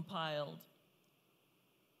deeds compiled.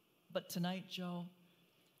 But tonight, Joe,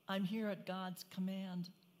 I'm here at God's command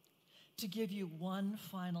to give you one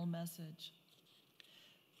final message.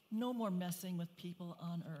 No more messing with people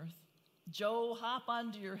on earth. Joe, hop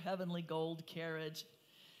onto your heavenly gold carriage.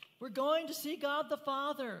 We're going to see God the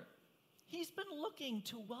Father. He's been looking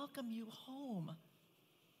to welcome you home.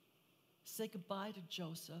 Say goodbye to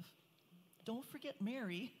Joseph. Don't forget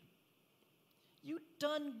Mary. You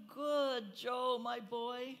done good, Joe, my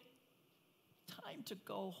boy. Time to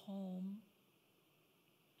go home.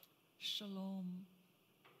 Shalom.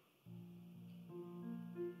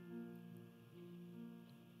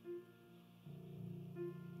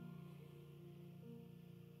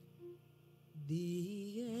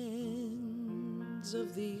 The ends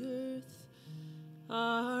of the earth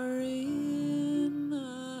are in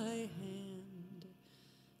thy hand.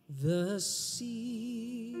 The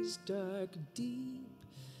seas dark, deep,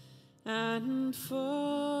 and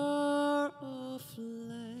far off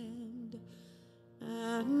land,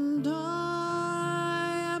 and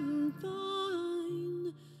I am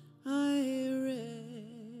thine, I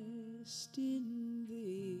rest in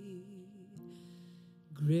thee.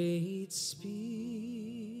 Great Spirit,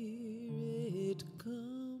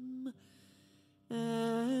 come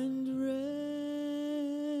and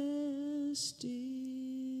rest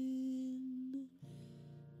in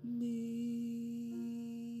me.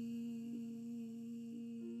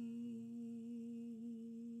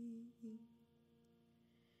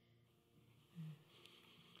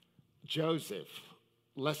 Joseph,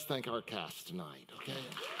 let's thank our cast tonight, okay?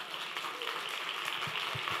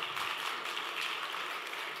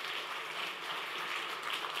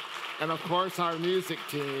 And of course, our music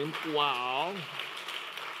team, wow.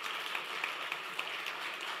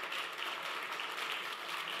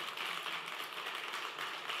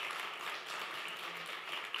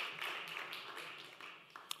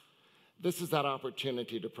 This is that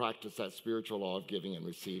opportunity to practice that spiritual law of giving and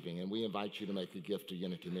receiving, and we invite you to make a gift to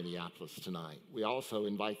Unity Minneapolis tonight. We also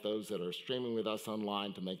invite those that are streaming with us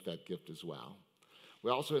online to make that gift as well. We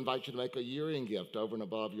also invite you to make a year-end gift over and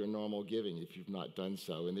above your normal giving if you've not done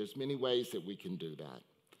so, and there's many ways that we can do that.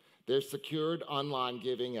 There's secured online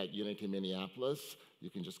giving at Unity Minneapolis. You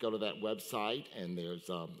can just go to that website, and there's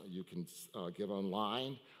you can give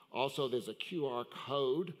online. Also, there's a QR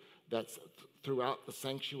code that's throughout the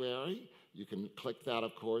sanctuary. You can click that,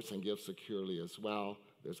 of course, and give securely as well.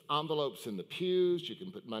 There's envelopes in the pews. You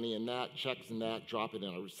can put money in that, checks in that, drop it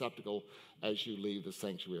in a receptacle as you leave the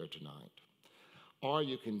sanctuary tonight. Or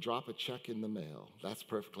you can drop a check in the mail. That's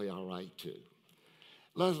perfectly all right, too.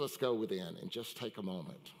 Let's go within and just take a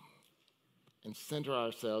moment and center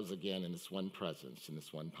ourselves again in this one presence, in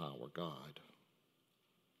this one power, God.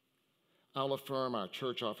 I'll affirm our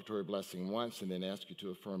church offertory blessing once and then ask you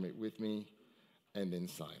to affirm it with me and then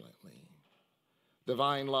silently.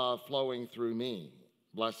 Divine love flowing through me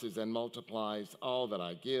blesses and multiplies all that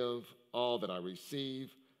I give, all that I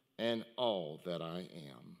receive, and all that I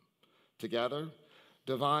am. Together,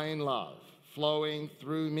 divine love flowing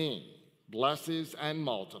through me blesses and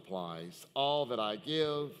multiplies all that I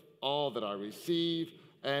give, all that I receive,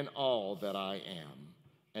 and all that I am.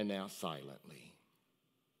 And now silently.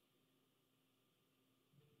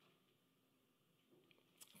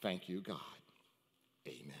 Thank you, God.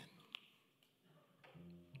 Amen.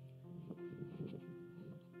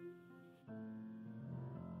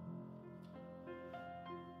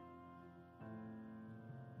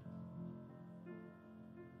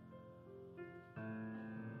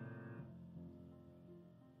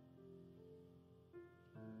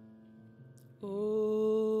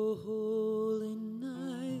 Oh, holy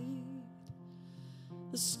night,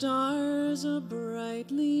 the stars are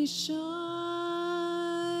brightly shining.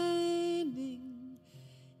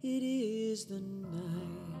 It is the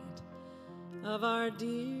night of our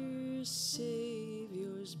dear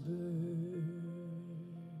Savior's birth.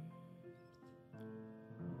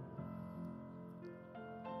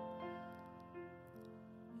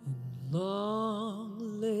 And long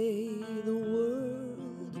lay the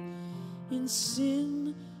world in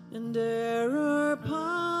sin and error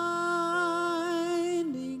pining,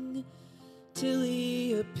 till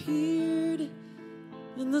he appeared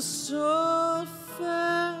and the soul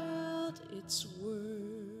felt its worth.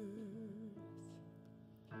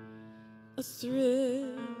 A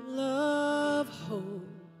thrill of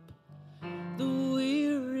hope, the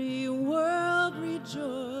weary world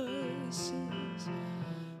rejoices,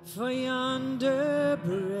 for yonder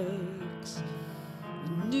breaks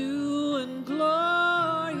a new and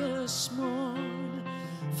glorious morn.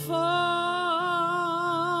 Fall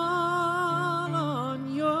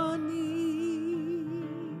on your knees.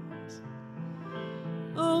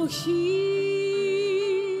 Oh, hear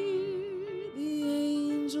the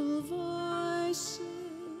angel voices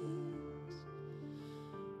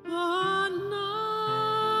on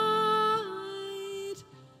night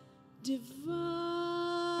divine,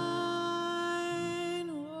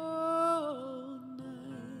 oh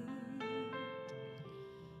night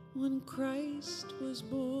when Christ was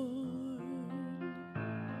born.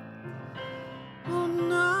 Oh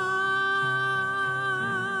night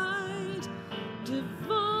divine,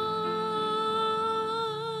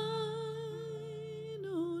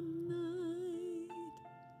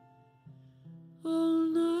 oh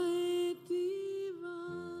night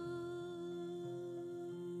divine.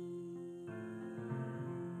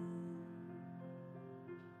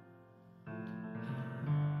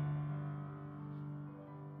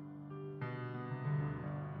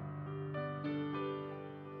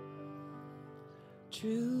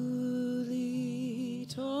 Truly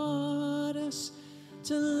taught us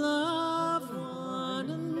to love one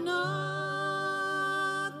another.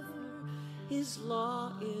 His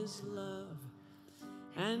law is love,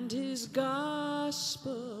 and his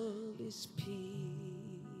gospel is peace.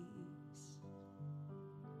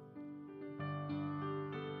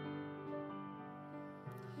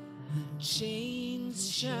 And chains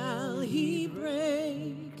shall he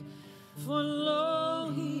break, for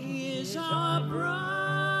lo, he is our brother,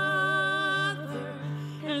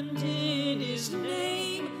 and in his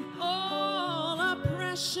name all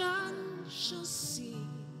oppression shall cease.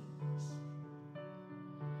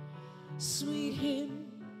 Sweet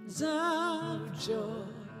hymns of joy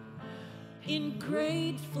in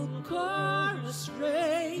grateful chorus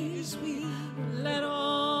raise we, let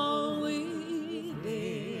all within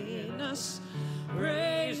us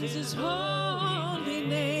praise his holy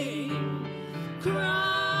name. Christ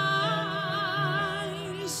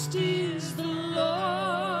is the Lord,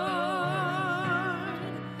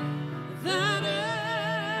 that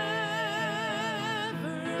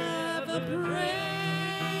ever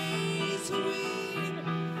praise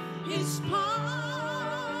we his power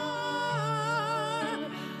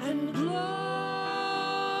and glory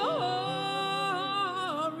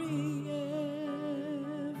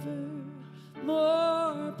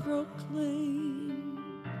evermore proclaim.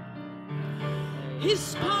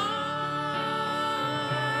 His power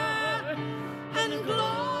and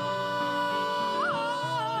glory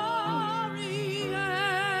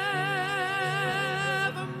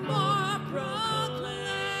evermore proclaim.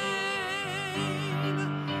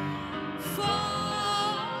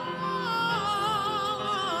 Fall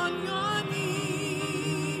on your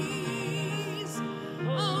knees.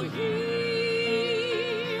 Oh, hear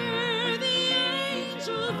the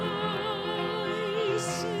angel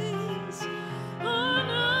voices on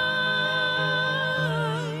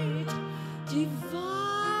night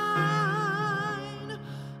divine,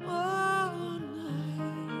 oh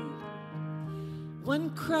night when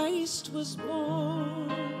Christ was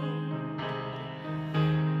born.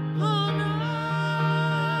 Oh night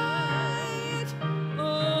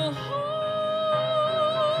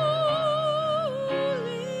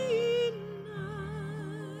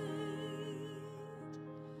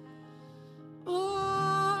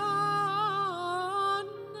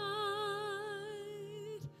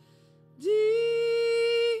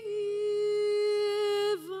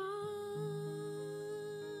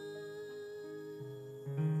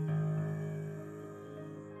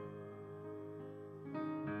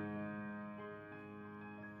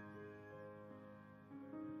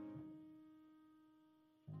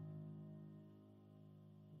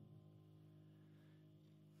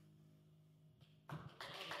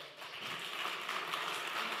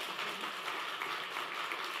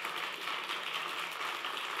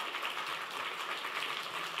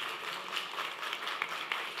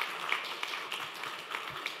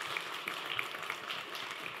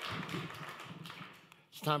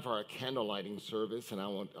It's time for our candle lighting service, and I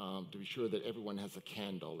want to be sure that everyone has a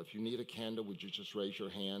candle. If you need a candle, would you just raise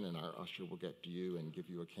your hand, and our usher will get to you and give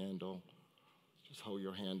you a candle. Just hold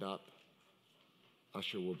your hand up.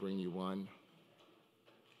 Usher will bring you one.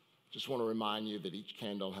 Just want to remind you that each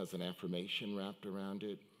candle has an affirmation wrapped around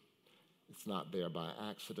it. It's not there by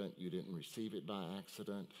accident. You didn't receive it by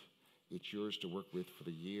accident. It's yours to work with for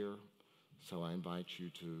the year. So I invite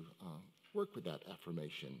you to work with that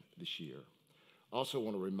affirmation this year. I also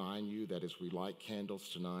want to remind you that as we light candles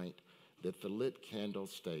tonight, that the lit candle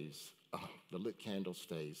stays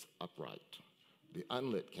upright. The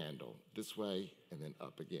unlit candle this way and then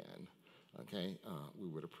up again. Okay, we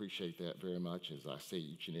would appreciate that very much. As I say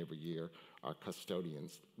each and every year, our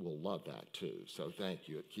custodians will love that too. So thank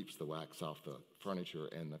you. It keeps the wax off the furniture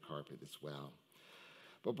and the carpet as well.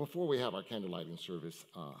 But before we have our candle lighting service,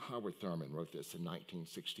 Howard Thurman wrote this in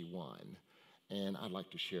 1961, and I'd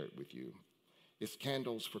like to share it with you. It's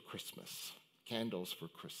Candles for Christmas. Candles for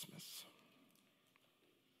Christmas.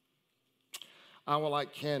 I will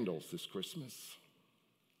light candles this Christmas.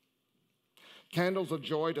 Candles of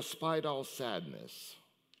joy despite all sadness.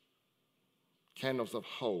 Candles of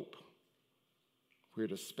hope where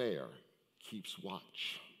despair keeps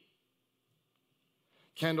watch.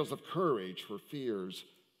 Candles of courage where fear's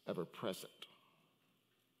ever present.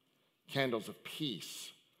 Candles of peace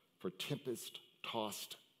for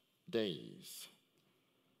tempest-tossed days.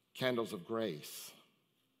 Candles of grace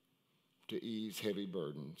to ease heavy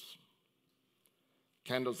burdens.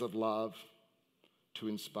 Candles of love to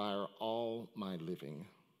inspire all my living.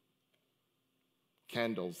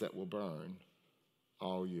 Candles that will burn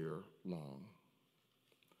all year long.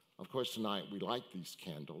 Of course, tonight we light these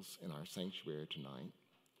candles in our sanctuary tonight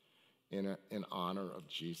in honor of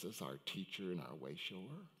Jesus, our teacher and our way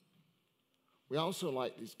shower. We also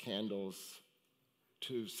light these candles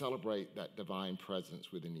to celebrate that divine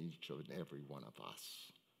presence within each and every one of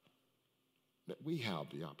us. That we have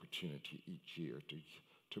the opportunity each year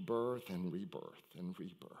to birth and rebirth and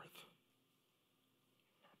rebirth.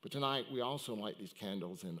 But tonight we also light these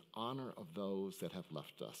candles in honor of those that have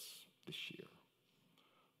left us this year.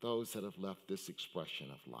 Those that have left this expression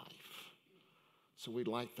of life. So we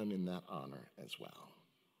light them in that honor as well.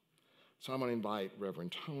 So I'm going to invite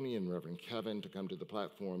Reverend Tony and Reverend Kevin to come to the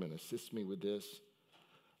platform and assist me with this.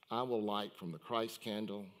 I will light from the Christ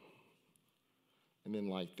candle and then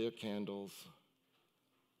light their candles.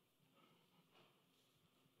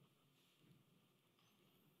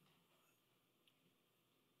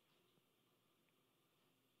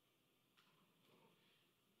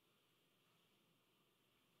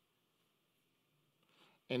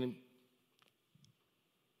 And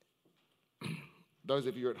those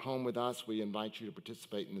of you at home with us, we invite you to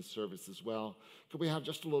participate in this service as well. Could we have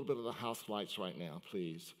just a little bit of the house lights right now,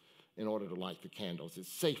 please, in order to light the candles? It's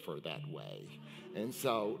safer that way. And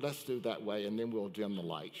so let's do it that way, and then we'll dim the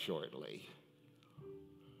light shortly.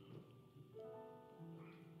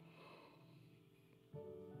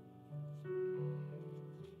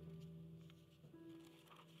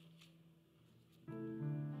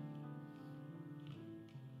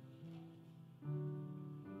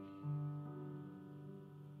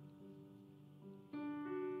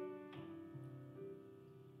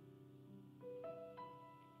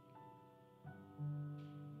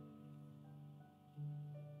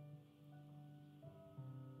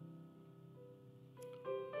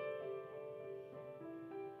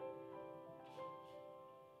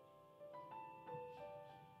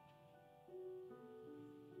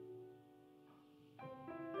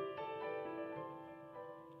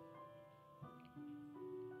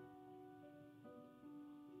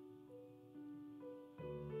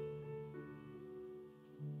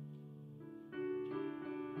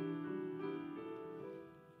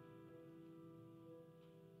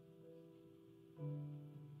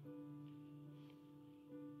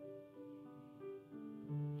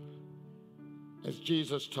 As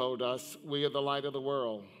Jesus told us, we are the light of the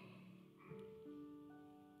world.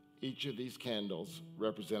 Each of these candles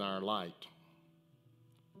represent our light.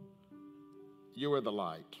 You are the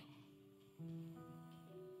light.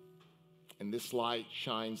 And this light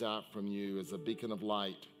shines out from you as a beacon of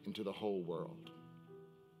light into the whole world.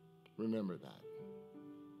 Remember that.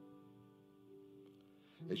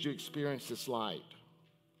 As you experience this light,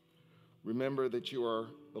 remember that you are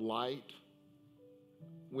the light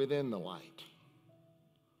within the light.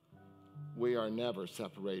 We are never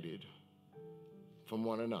separated from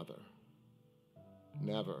one another.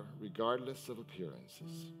 Never, regardless of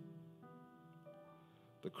appearances.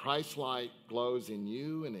 The Christ light glows in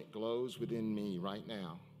you and it glows within me right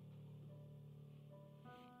now.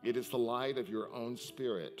 It is the light of your own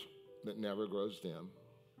spirit that never grows dim.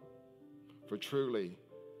 For truly,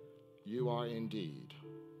 you are indeed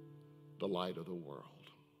the light of the world.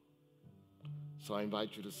 So I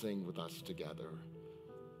invite you to sing with us together,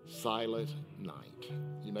 Silent Night.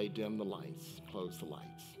 You may dim the lights, close the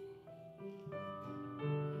lights.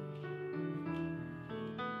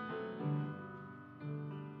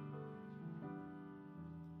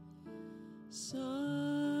 Silent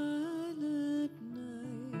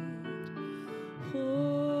night,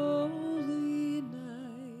 holy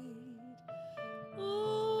night,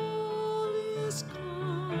 all is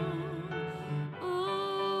calm,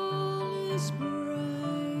 all is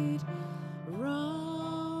bright,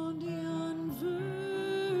 round yon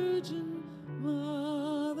virgin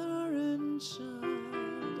mother and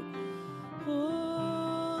child,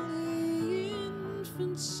 holy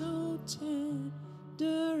infant so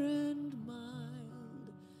tender and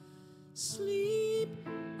mild, sleep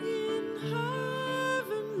in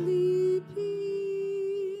heavenly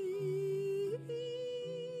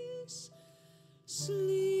peace,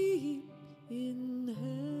 sleep in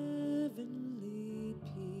heavenly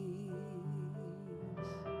peace.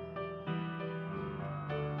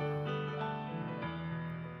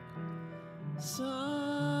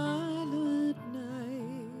 Silent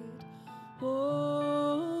night,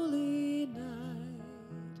 holy night,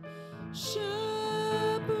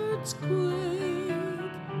 shepherds quake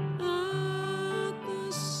at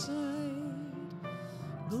the sight,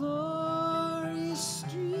 glory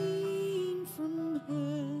stream from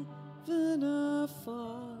heaven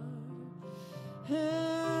afar,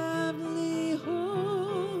 heavenly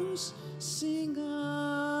hosts sing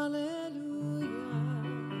hallelujah,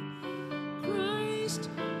 Christ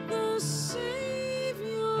the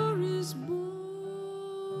Savior is born,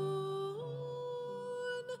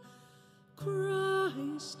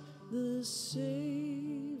 Christ the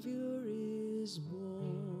Savior is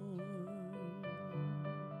born.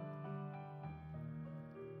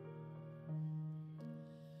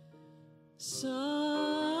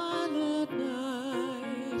 Silent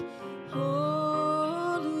night,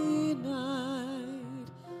 holy night,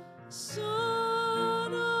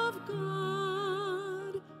 Son of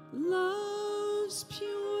God, love's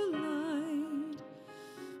pure light,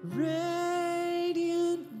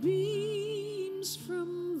 radiant beams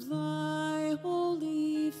from thy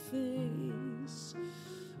holy face,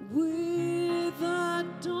 with the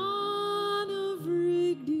dawn of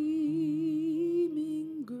redeeming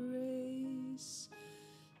grace.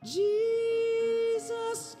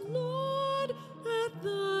 Jesus, Lord, at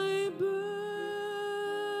thy birth,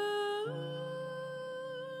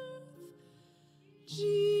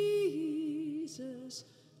 Jesus,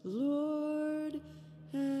 Lord,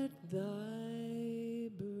 at thy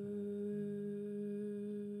birth.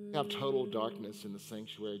 We have total darkness in the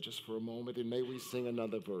sanctuary just for a moment, and may we sing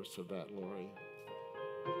another verse of that, Lori.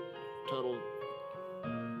 Total.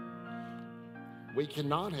 We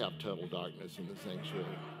cannot have total darkness in the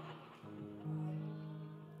sanctuary.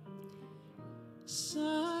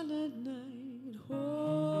 Silent night,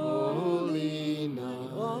 holy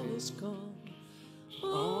night, all is calm,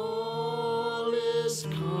 All is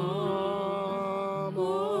calm,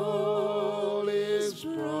 all is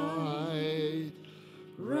bright,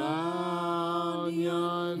 round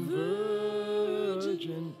yon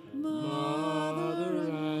virgin mother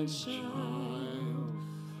and child,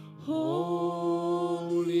 holy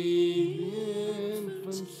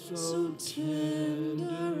infant so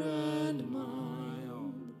tender and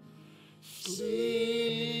mild,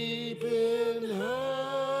 sleep in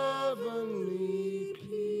heavenly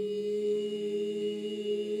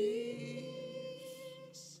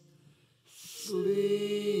peace,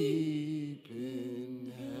 sleep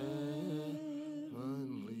in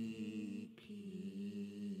heavenly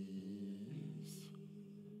peace.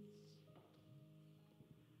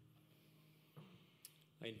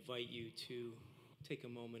 I invite you to take a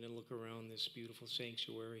moment and look around this beautiful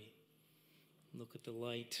sanctuary. Look at the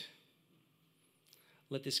light.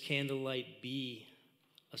 Let this candlelight be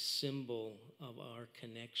a symbol of our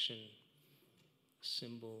connection, a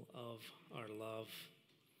symbol of our love,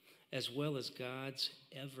 as well as God's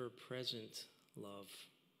ever-present love.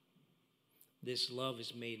 This love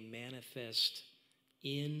is made manifest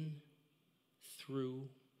in, through,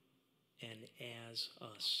 and as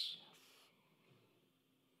us.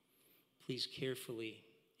 Please carefully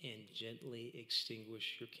and gently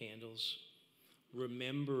extinguish your candles,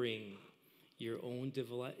 remembering your own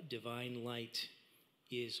divine light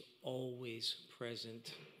is always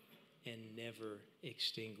present and never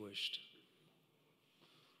extinguished.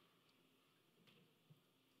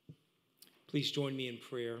 Please join me in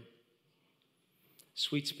prayer.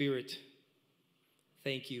 Sweet Spirit,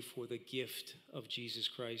 thank you for the gift of Jesus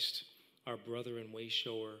Christ, our brother and way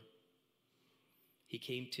shower. He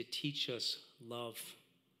came to teach us love,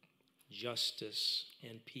 justice,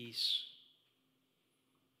 and peace.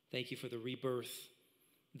 Thank you for the rebirth,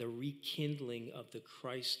 the rekindling of the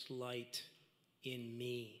Christ light in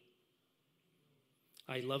me.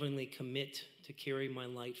 I lovingly commit to carry my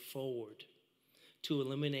light forward, to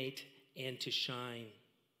illuminate and to shine.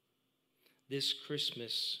 This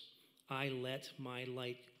Christmas, I let my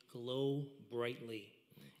light glow brightly,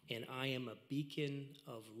 and I am a beacon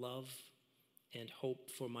of love and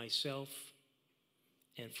hope for myself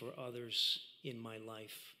and for others in my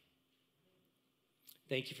life.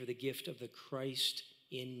 Thank you for the gift of the Christ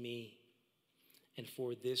in me and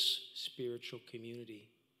for this spiritual community.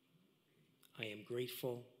 I am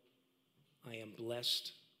grateful. I am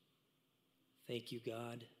blessed. Thank you,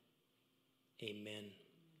 God. Amen.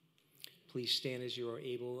 Please stand as you are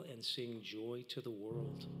able and sing Joy to the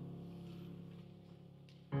World.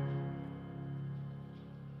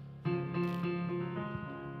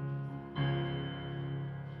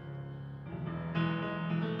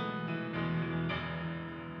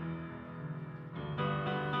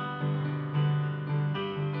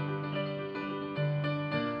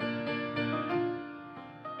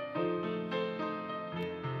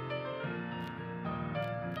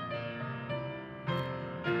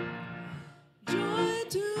 Joy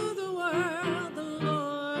to the world, the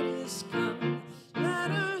Lord is come.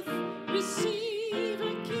 Let earth receive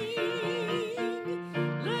a King.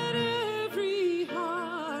 Let every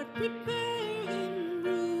heart prepare him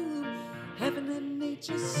room. Heaven and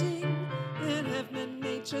nature sing, and heaven and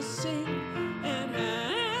nature sing, and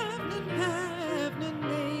heaven and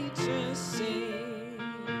nature sing.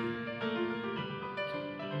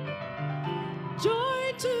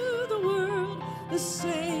 Joy to the world, the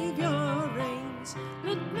Savior reigns.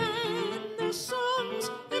 Let men their songs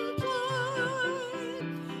employ.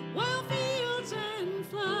 While fields and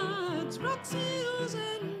floods, rocks, hills,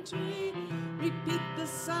 and tree repeat the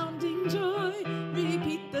sounding joy,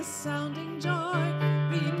 repeat the sounding joy,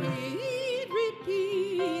 repeat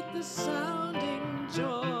the sounding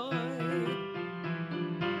joy.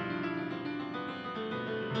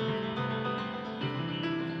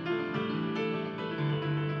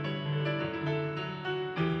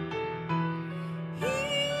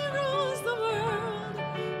 He rules the world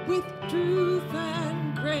with truth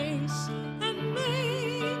and grace and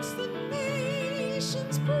makes the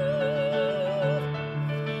nations prove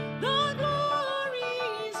the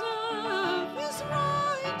glories of his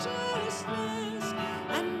righteousness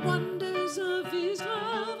and wonders of his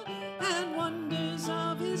love and wonders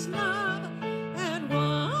of his love and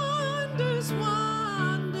wonders of his love.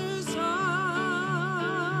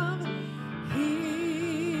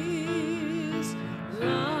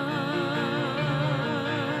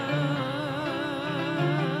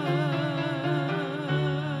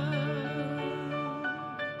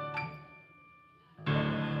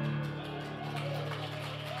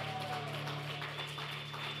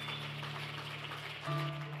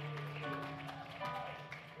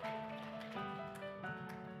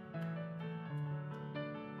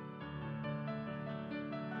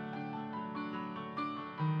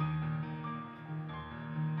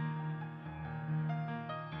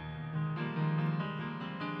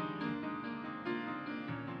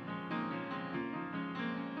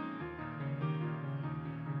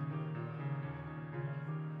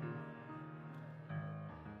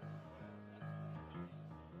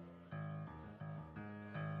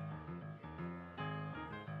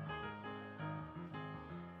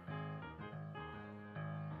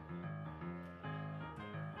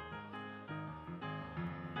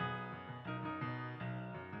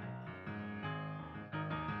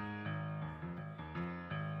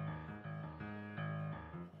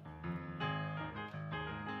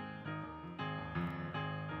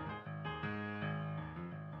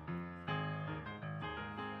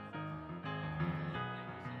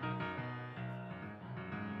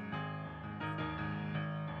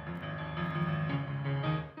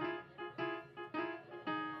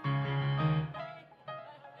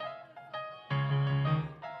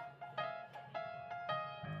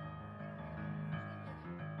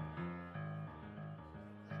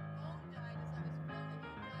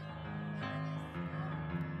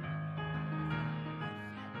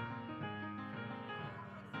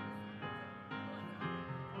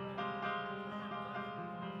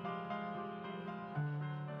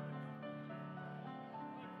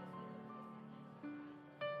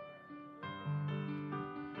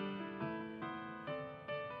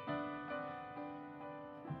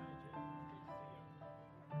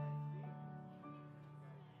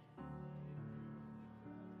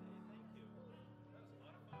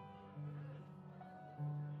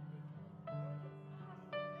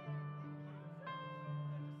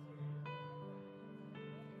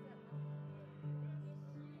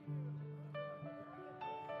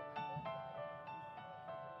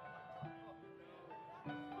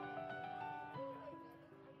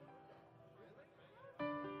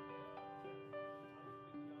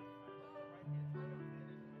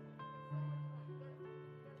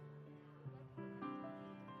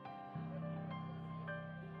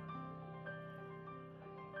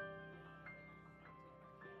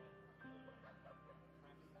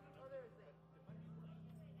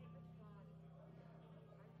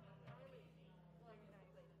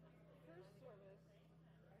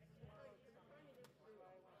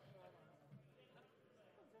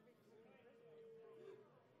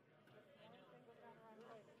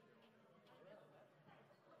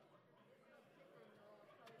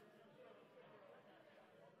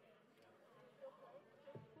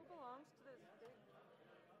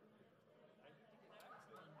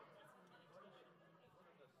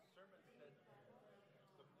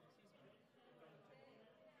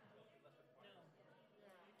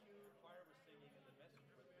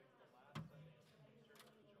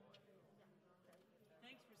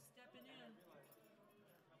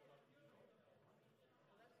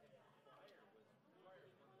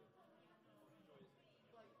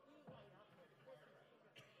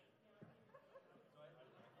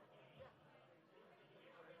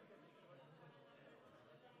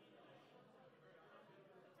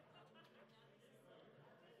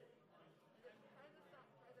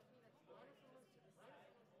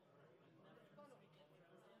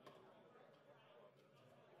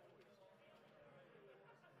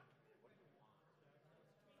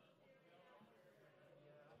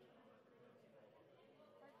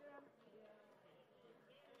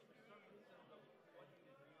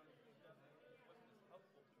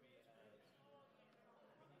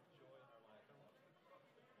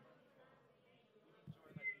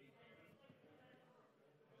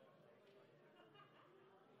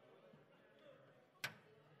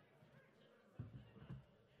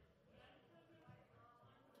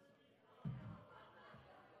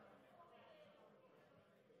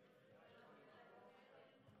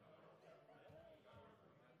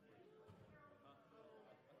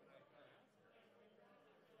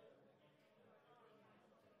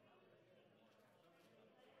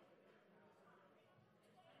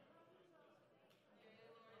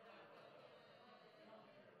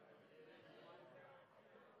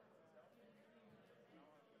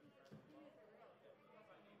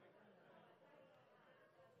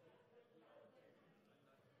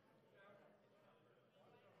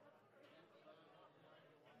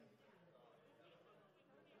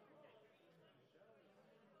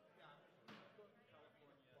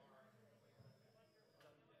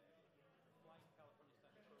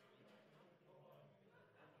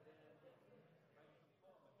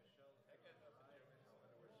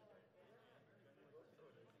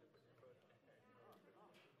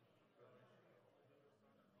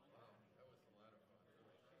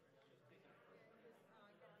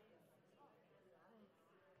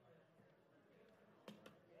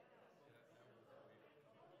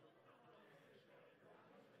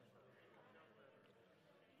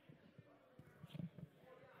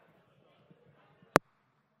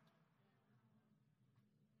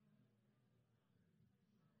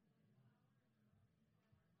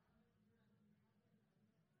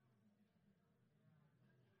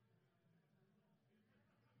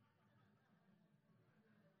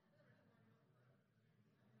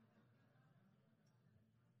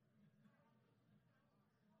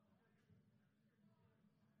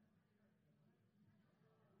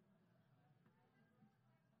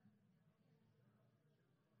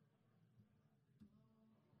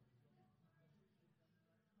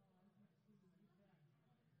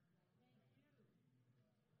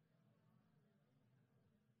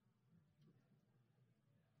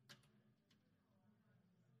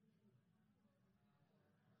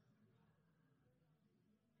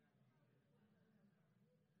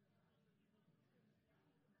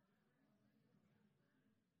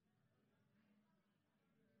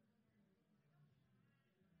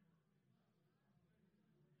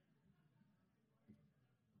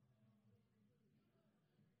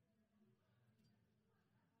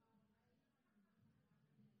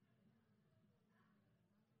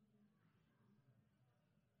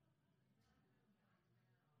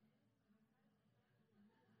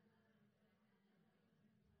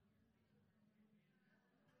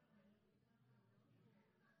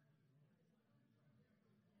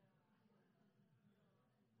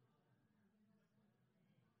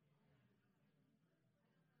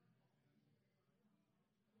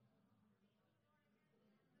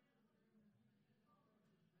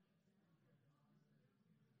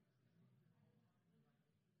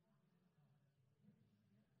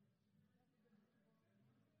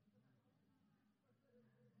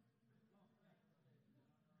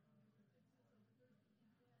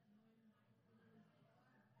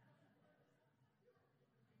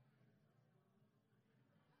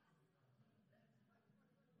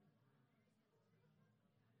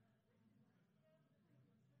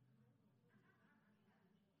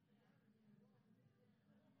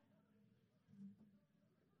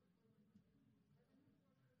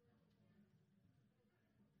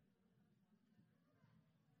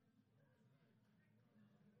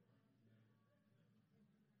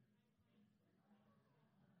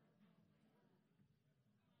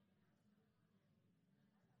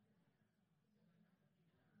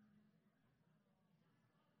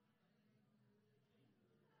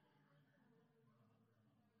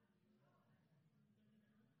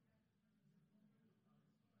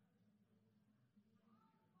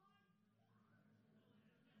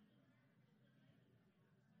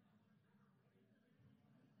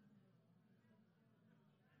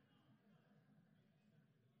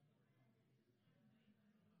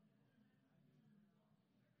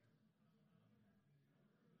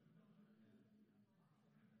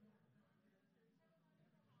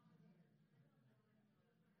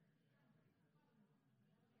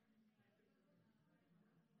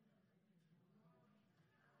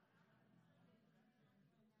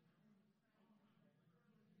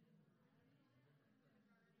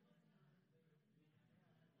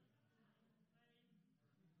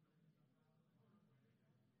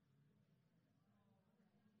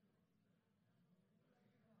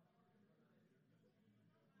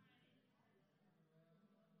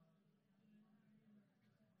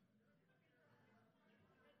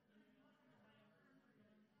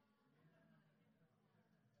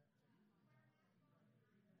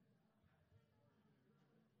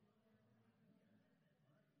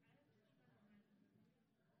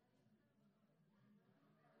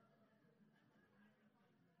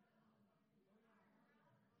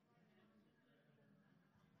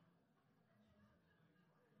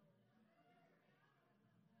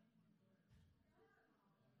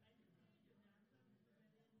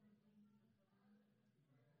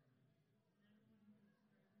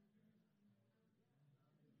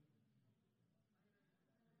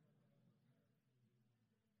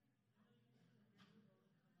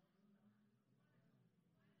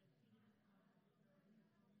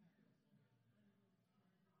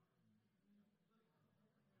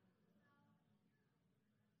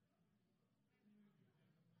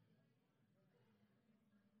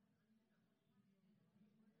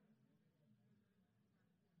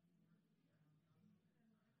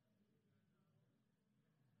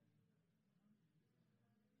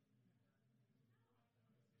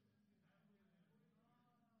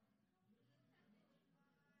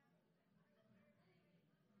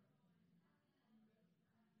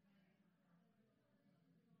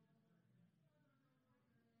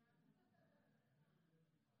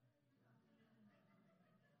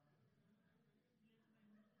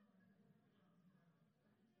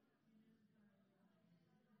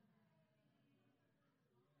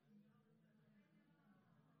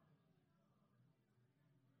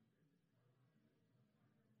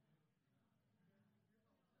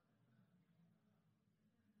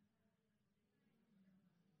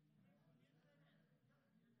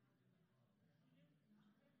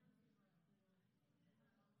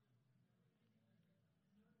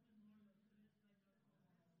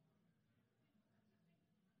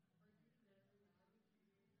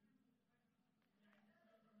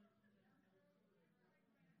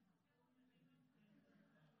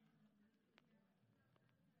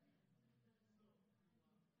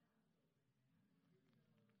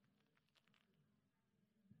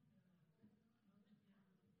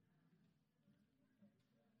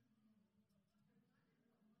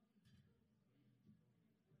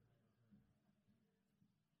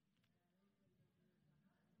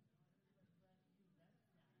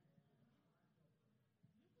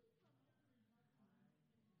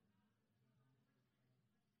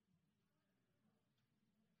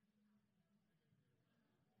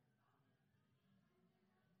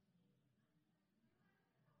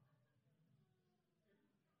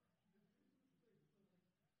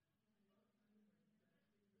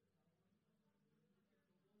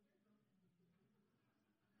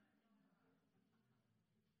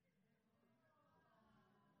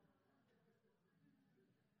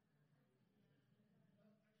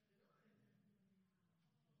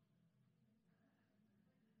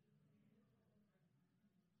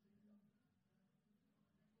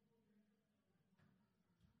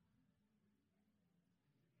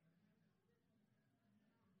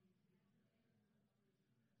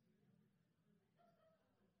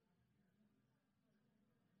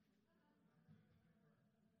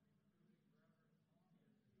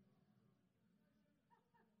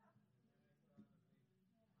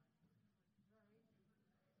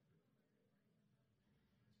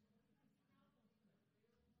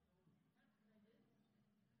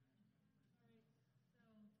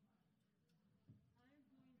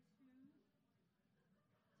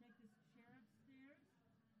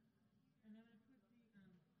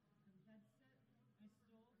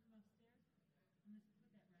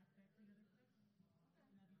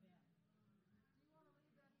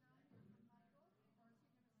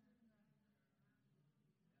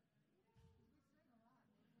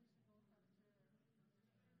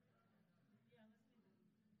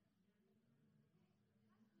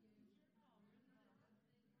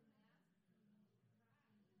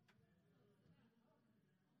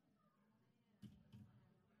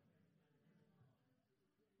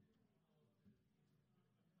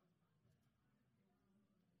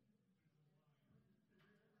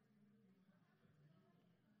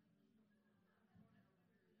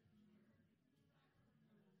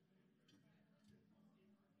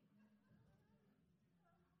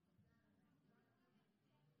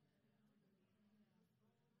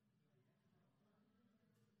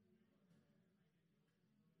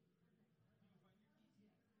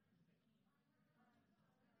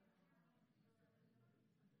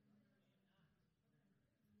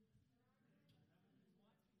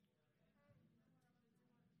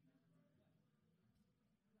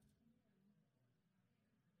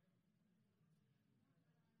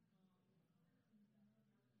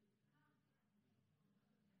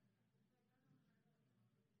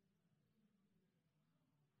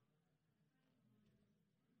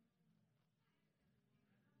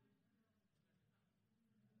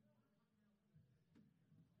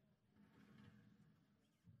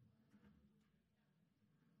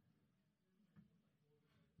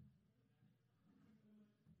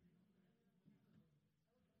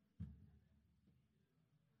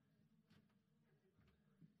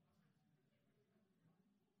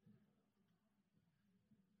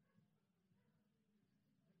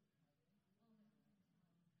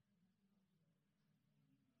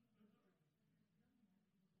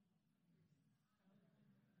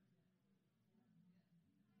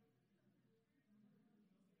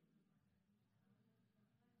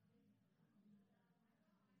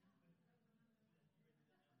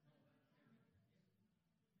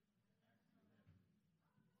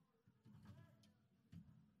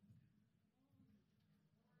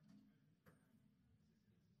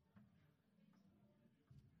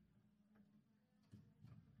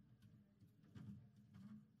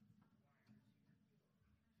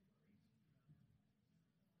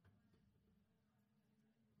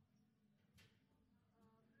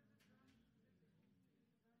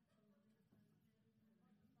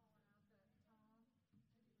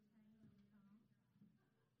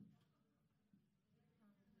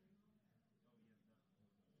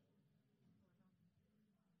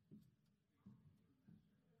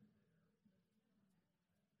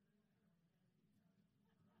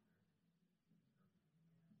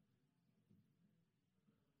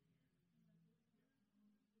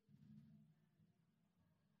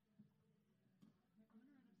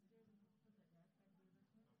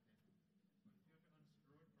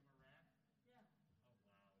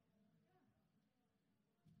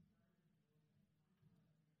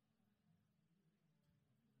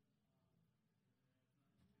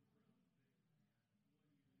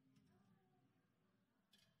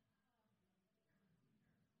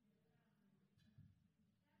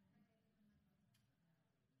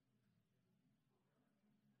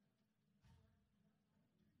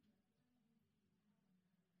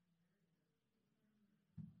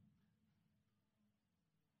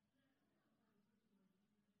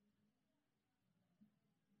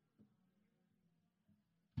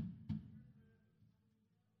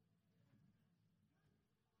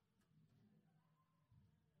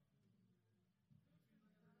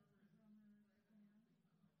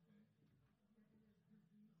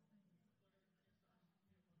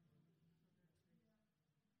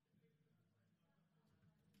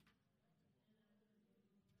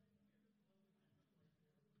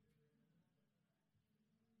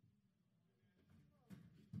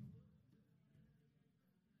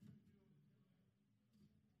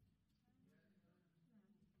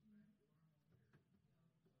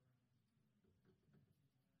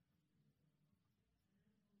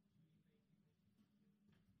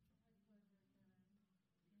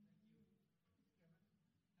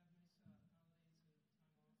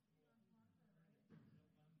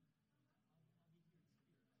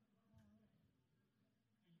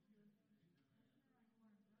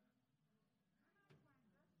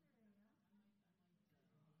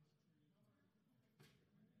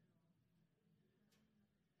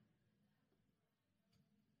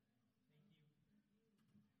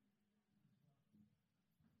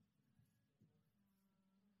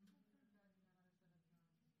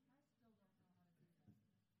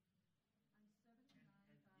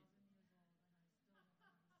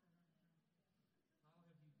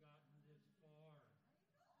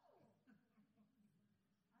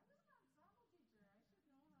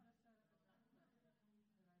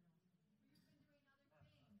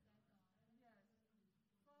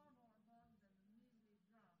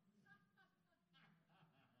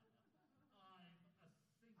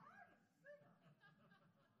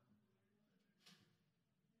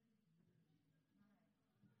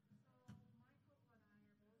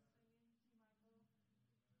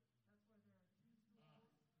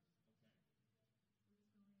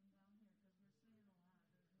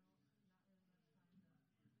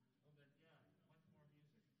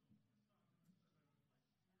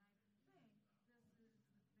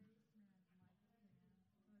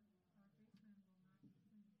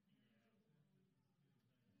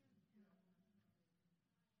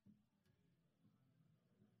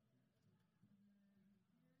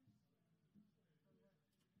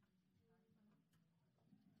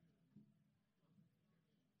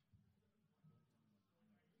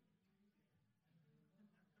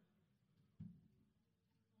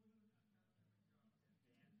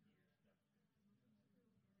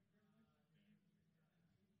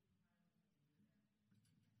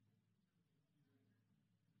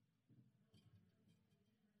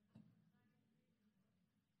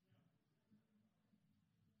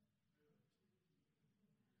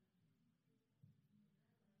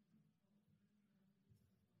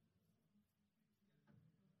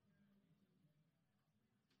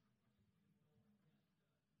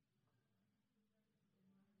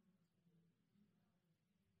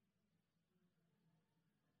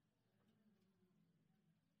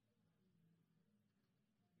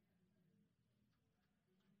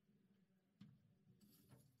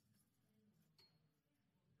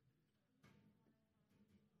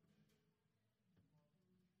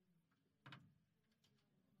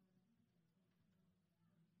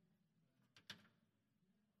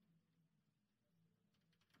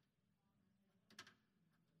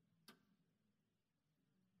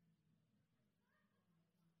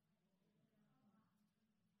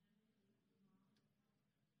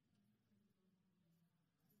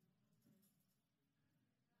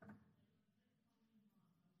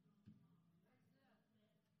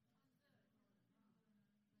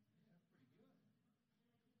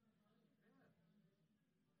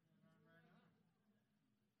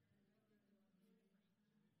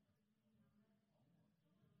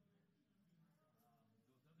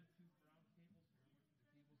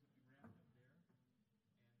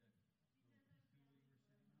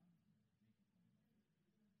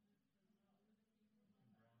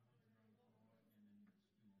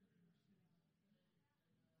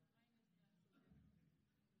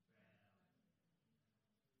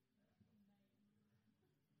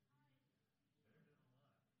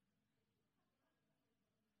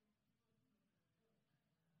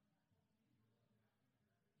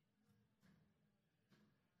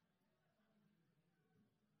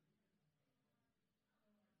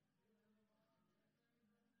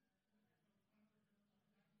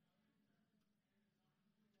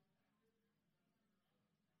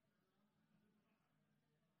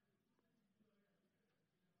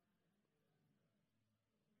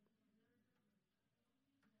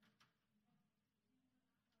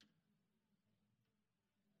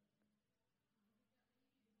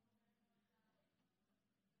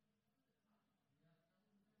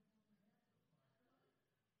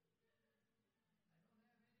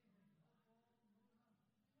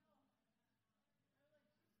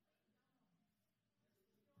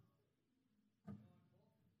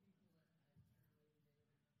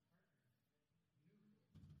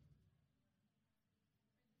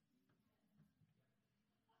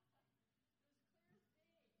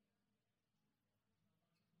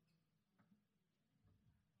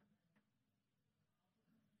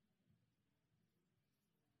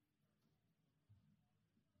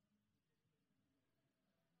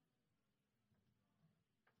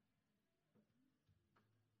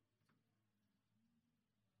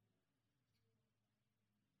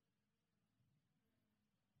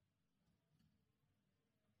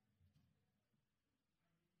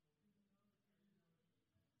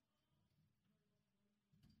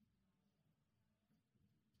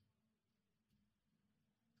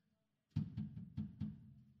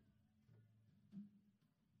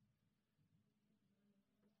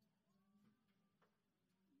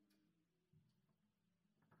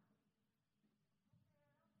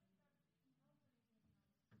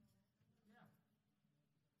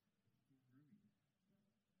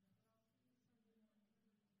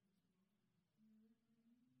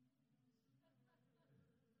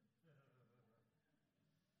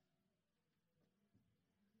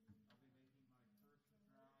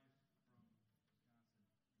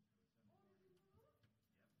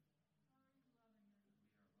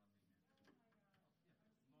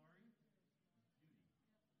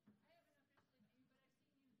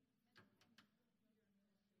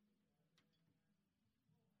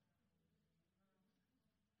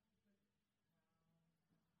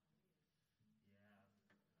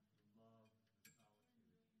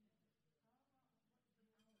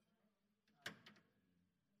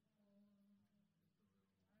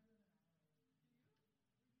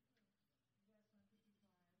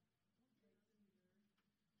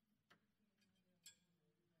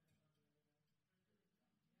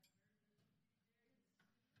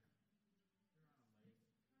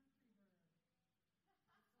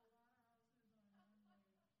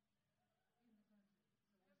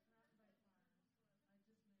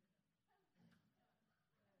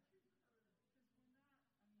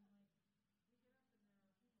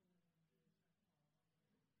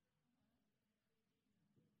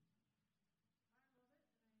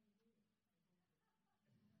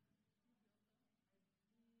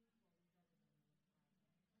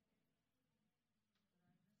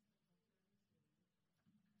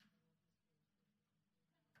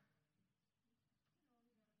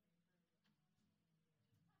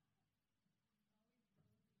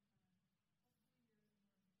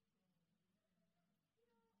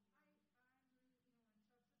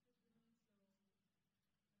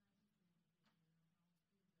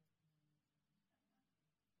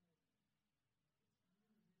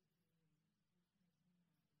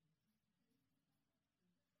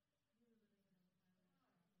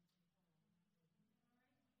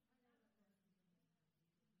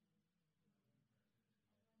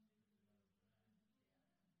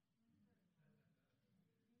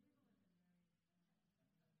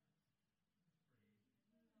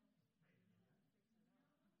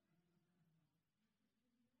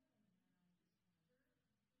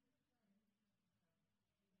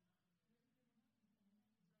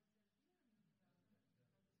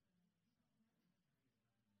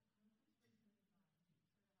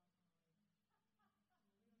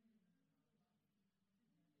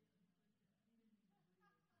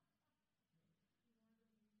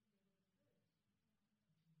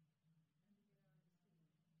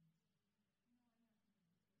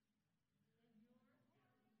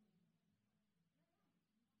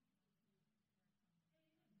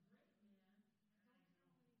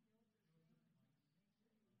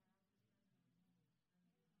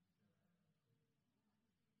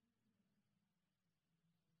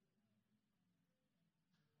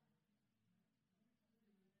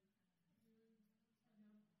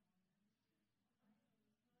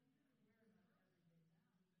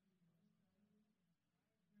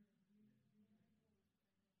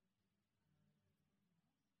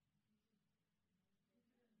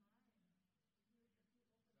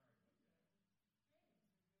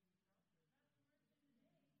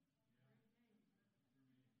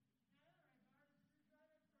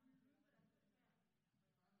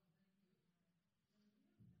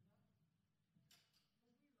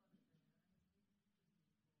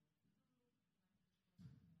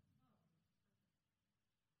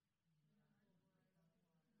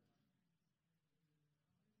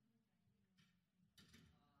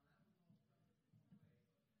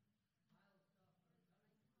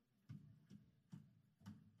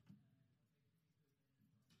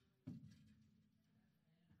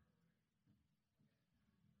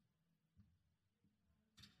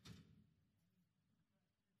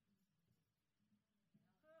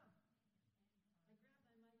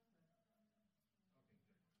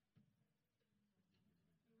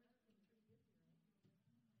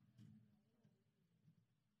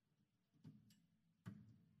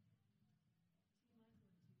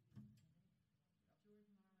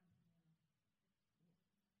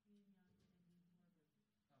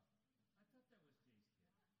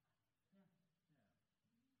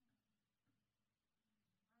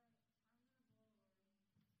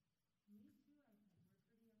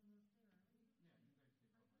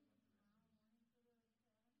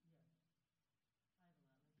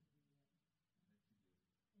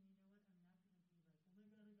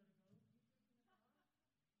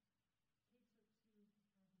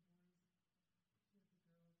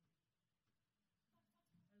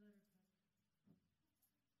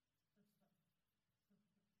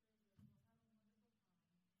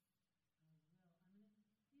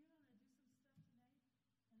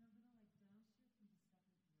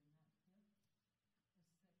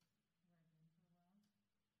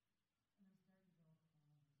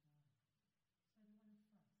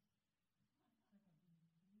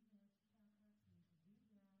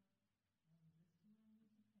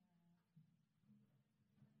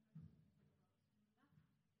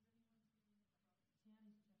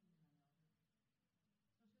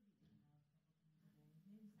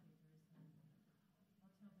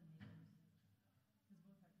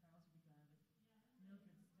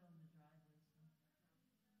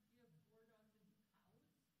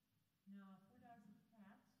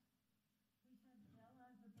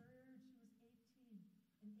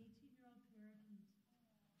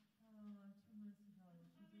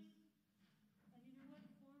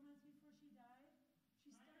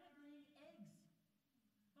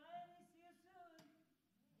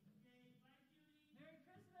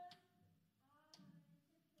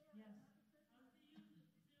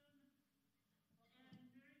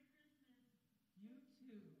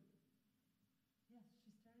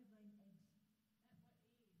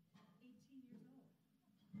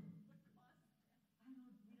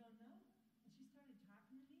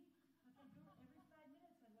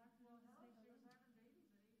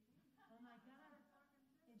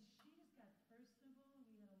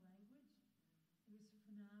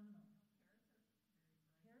 phenomenal.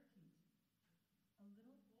 Parakeet. A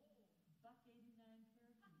little buck 89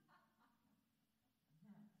 parakeet.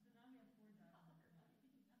 Yeah. So now we have 4 dogs and a cat.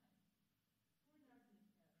 4 dogs and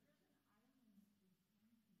a cat. There's an island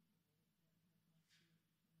that there's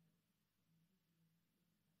some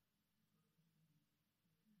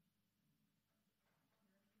people that have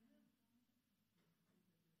gone through it genetic. And usually it's got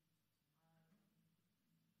birds and parakeets.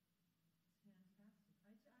 It's fantastic.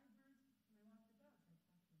 I birds, when I walk the dogs, I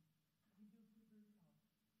talk to them. We do a free bird call.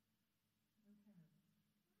 Okay.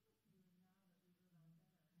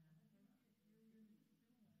 Doing now that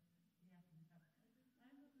we live out there.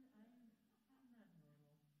 You're used to one. Yeah. I'm not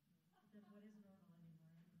normal. But then what is normal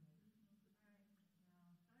anymore anyway? All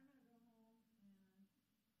right. No. I'm gonna go home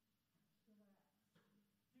and chillax.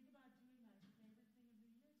 Think about doing my favorite thing of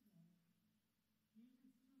the year tonight.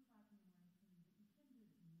 Usually it's 2 o'clock in the morning for me, but you can do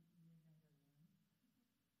it at midnight or 1.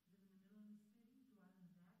 Live in the middle of the city, go out in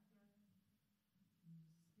the back deck, and you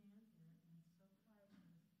just stand there, and it's so quiet because it's in the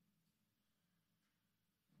middle of the city.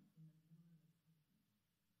 And it feels like the earth is breathing.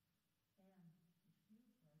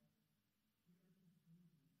 And going, oh, I can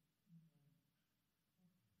breathe now.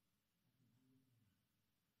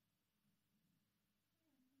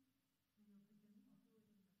 Maybe you'll think of me. I'll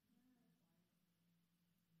do it in the quiet.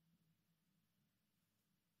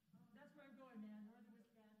 That's where I'm going, man. Northern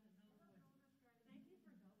Wisconsin, middle of the woods. Thank you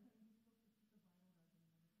for helping. You're supposed to put the Bible up in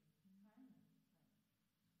another place. Kindly. I can do that.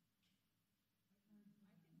 Or am I not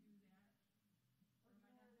supposed to touch it? Oh,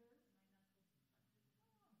 come on.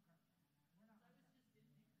 We're not.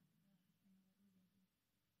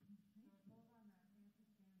 I was just in there. So it goes on that fancy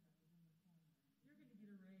stand that was in the corner. You're going to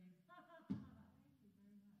get a raise. Thank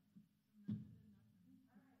you very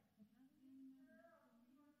much. So nicer than nothing. All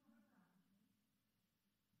right.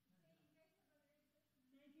 Nothing.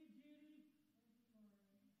 Thank you, Judy. Thank you,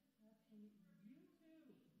 Lori. Absolutely. You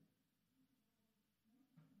too. Hey,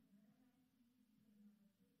 Lori.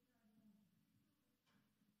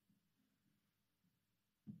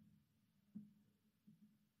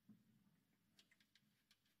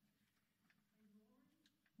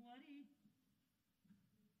 Whatty? The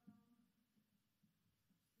service tomorrow.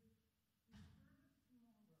 Yes. They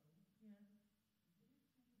did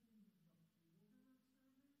changing the order of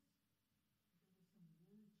service. There were some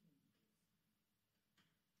word changes.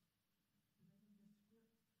 Did I read the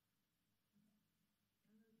script? Okay.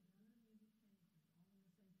 Underneath the changes, all in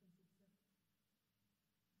the same place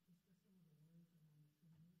except just some of the words are on the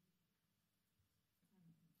symbols. I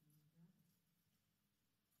don't think you need that.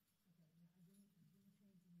 Okay, yeah, I didn't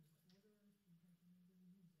change the music order because you need the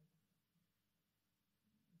music.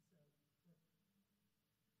 And so,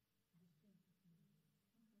 but I just changed a few words.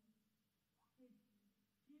 Okay. Hey,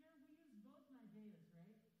 Peter, we use both my betas,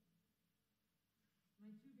 right?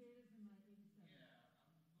 My 2 betas and my 87. Yeah, I'm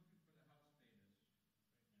looking for the house betas right now.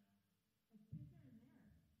 I think they're in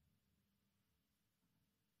there.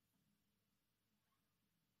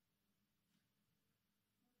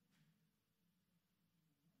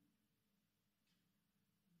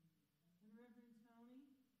 And Reverend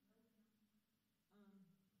Tony,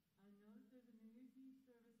 I noticed there's a New Year's Eve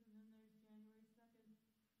service and then there's January 2nd,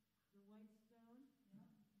 the White Stone.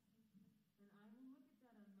 Yeah. And I will look at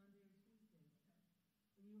that on Monday or Tuesday. Okay.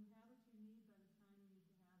 And you have a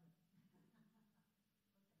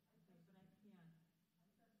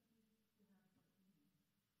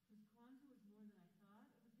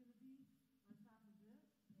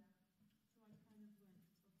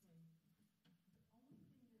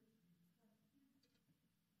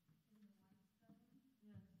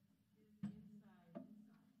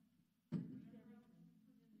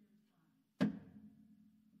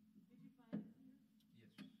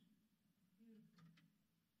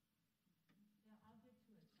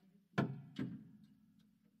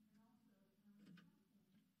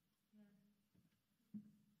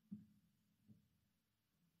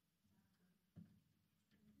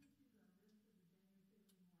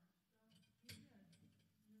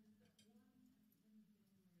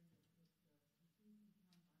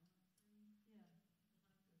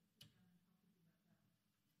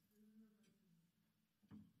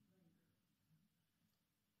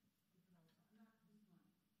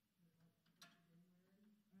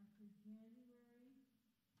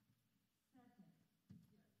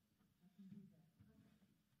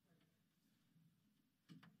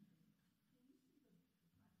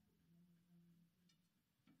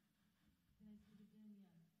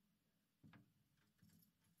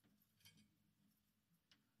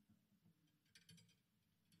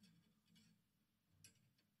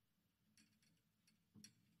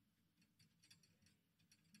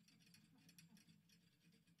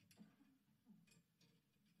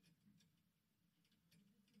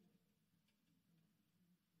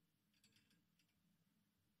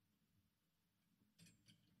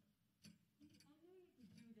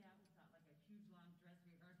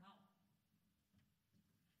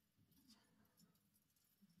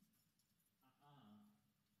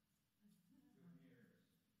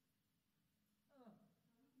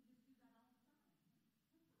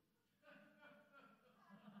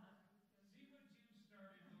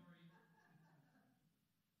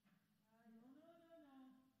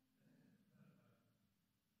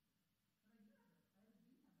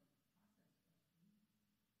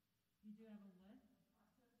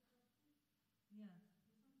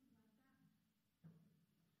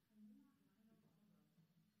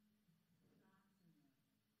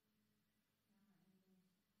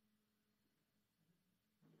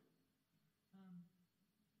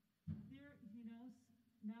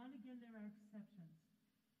Now and again there are exceptions.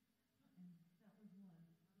 And that was one.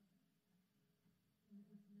 And it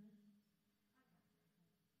was nice.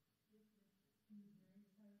 He was very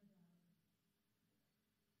excited about it.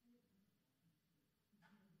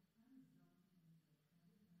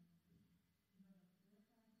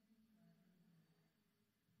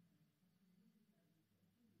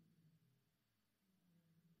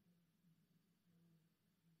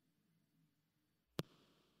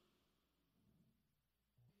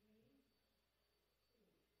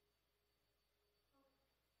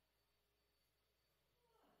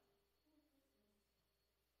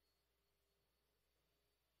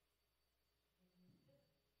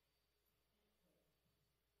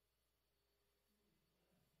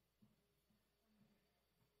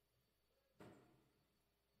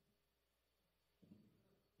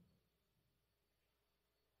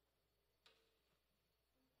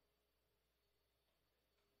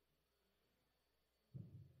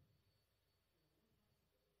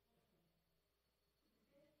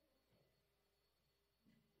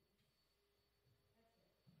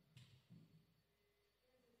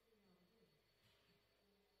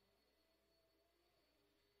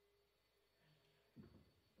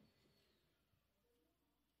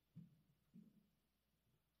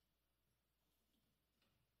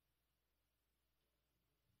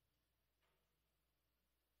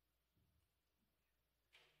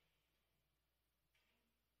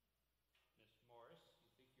 Miss Morris, you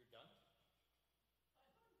think you're done?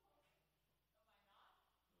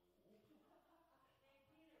 I don't know. Am I not? No. Hey,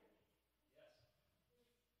 Peter. Yes.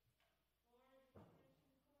 This orange extension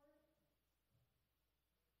cord,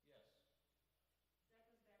 Yes. that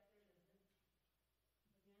goes back there, doesn't it?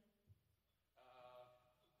 Again?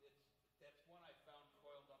 That's one I found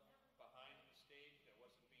coiled up behind the stage that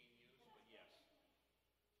wasn't being used, but yes.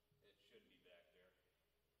 It should be back there.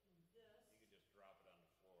 And this. You can just drop it on the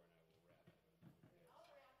floor and I will wrap it.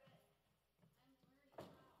 I'll wrap it. I'm learning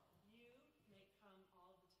how. You may come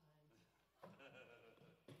all the time. I'm not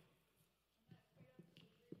quite up to the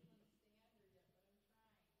Greenland standard yet,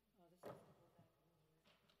 but I'm trying.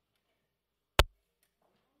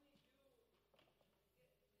 Oh, this has to go back a little bit. I only do the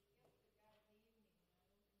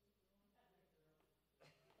gift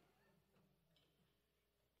that God gave me, and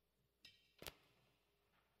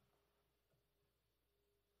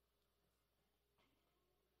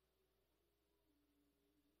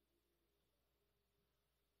I don't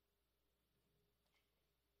use the one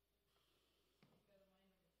that I grew. It's got a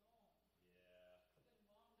mind of its own. Yeah. It's been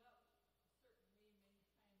wound up a certain way many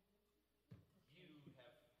times. You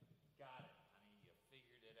have got it, honey. You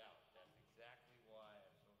figured it out. That's exactly why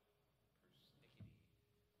I'm so persnickety.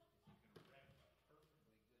 You can wreck a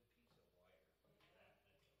perfectly good piece of wire.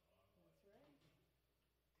 That's the wrong way. That's right.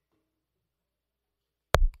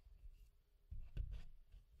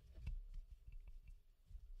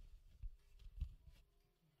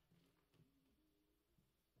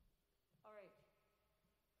 All right.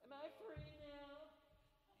 Am I free now?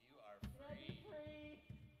 You are Can I be free. free?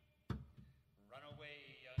 Run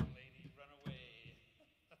away, young lady, run away.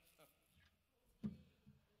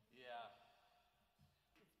 Yeah.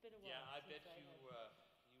 It's been a while. Yeah, I since bet you, had-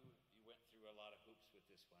 you went through a lot of hoops with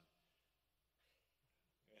this one.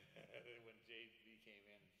 When JB came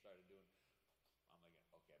in and started doing, I'm like,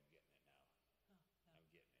 okay, I'm getting it now. Oh, yeah. I'm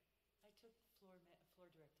getting it. I took floor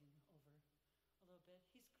directing over a little bit.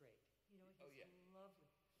 He's great. You know, he's Oh, yeah. lovely.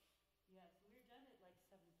 Yes, we were done at like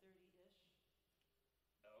 7:30-ish,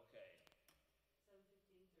 Okay.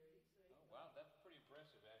 7:15, 30. So Oh, wow, that's pretty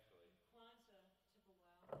impressive, actually. Kwanzaa took a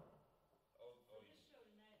while. Oh, For you. this show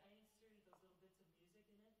tonight, I inserted those little bits of music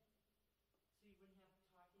in it, so you wouldn't have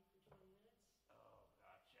talking for 20 minutes. Oh,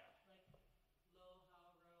 gotcha. Like low,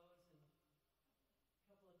 how, rose, and a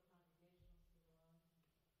couple of congregational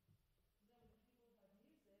sing-alongs. So then when people have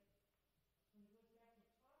music, when it goes back to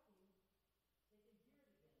talking, they can hear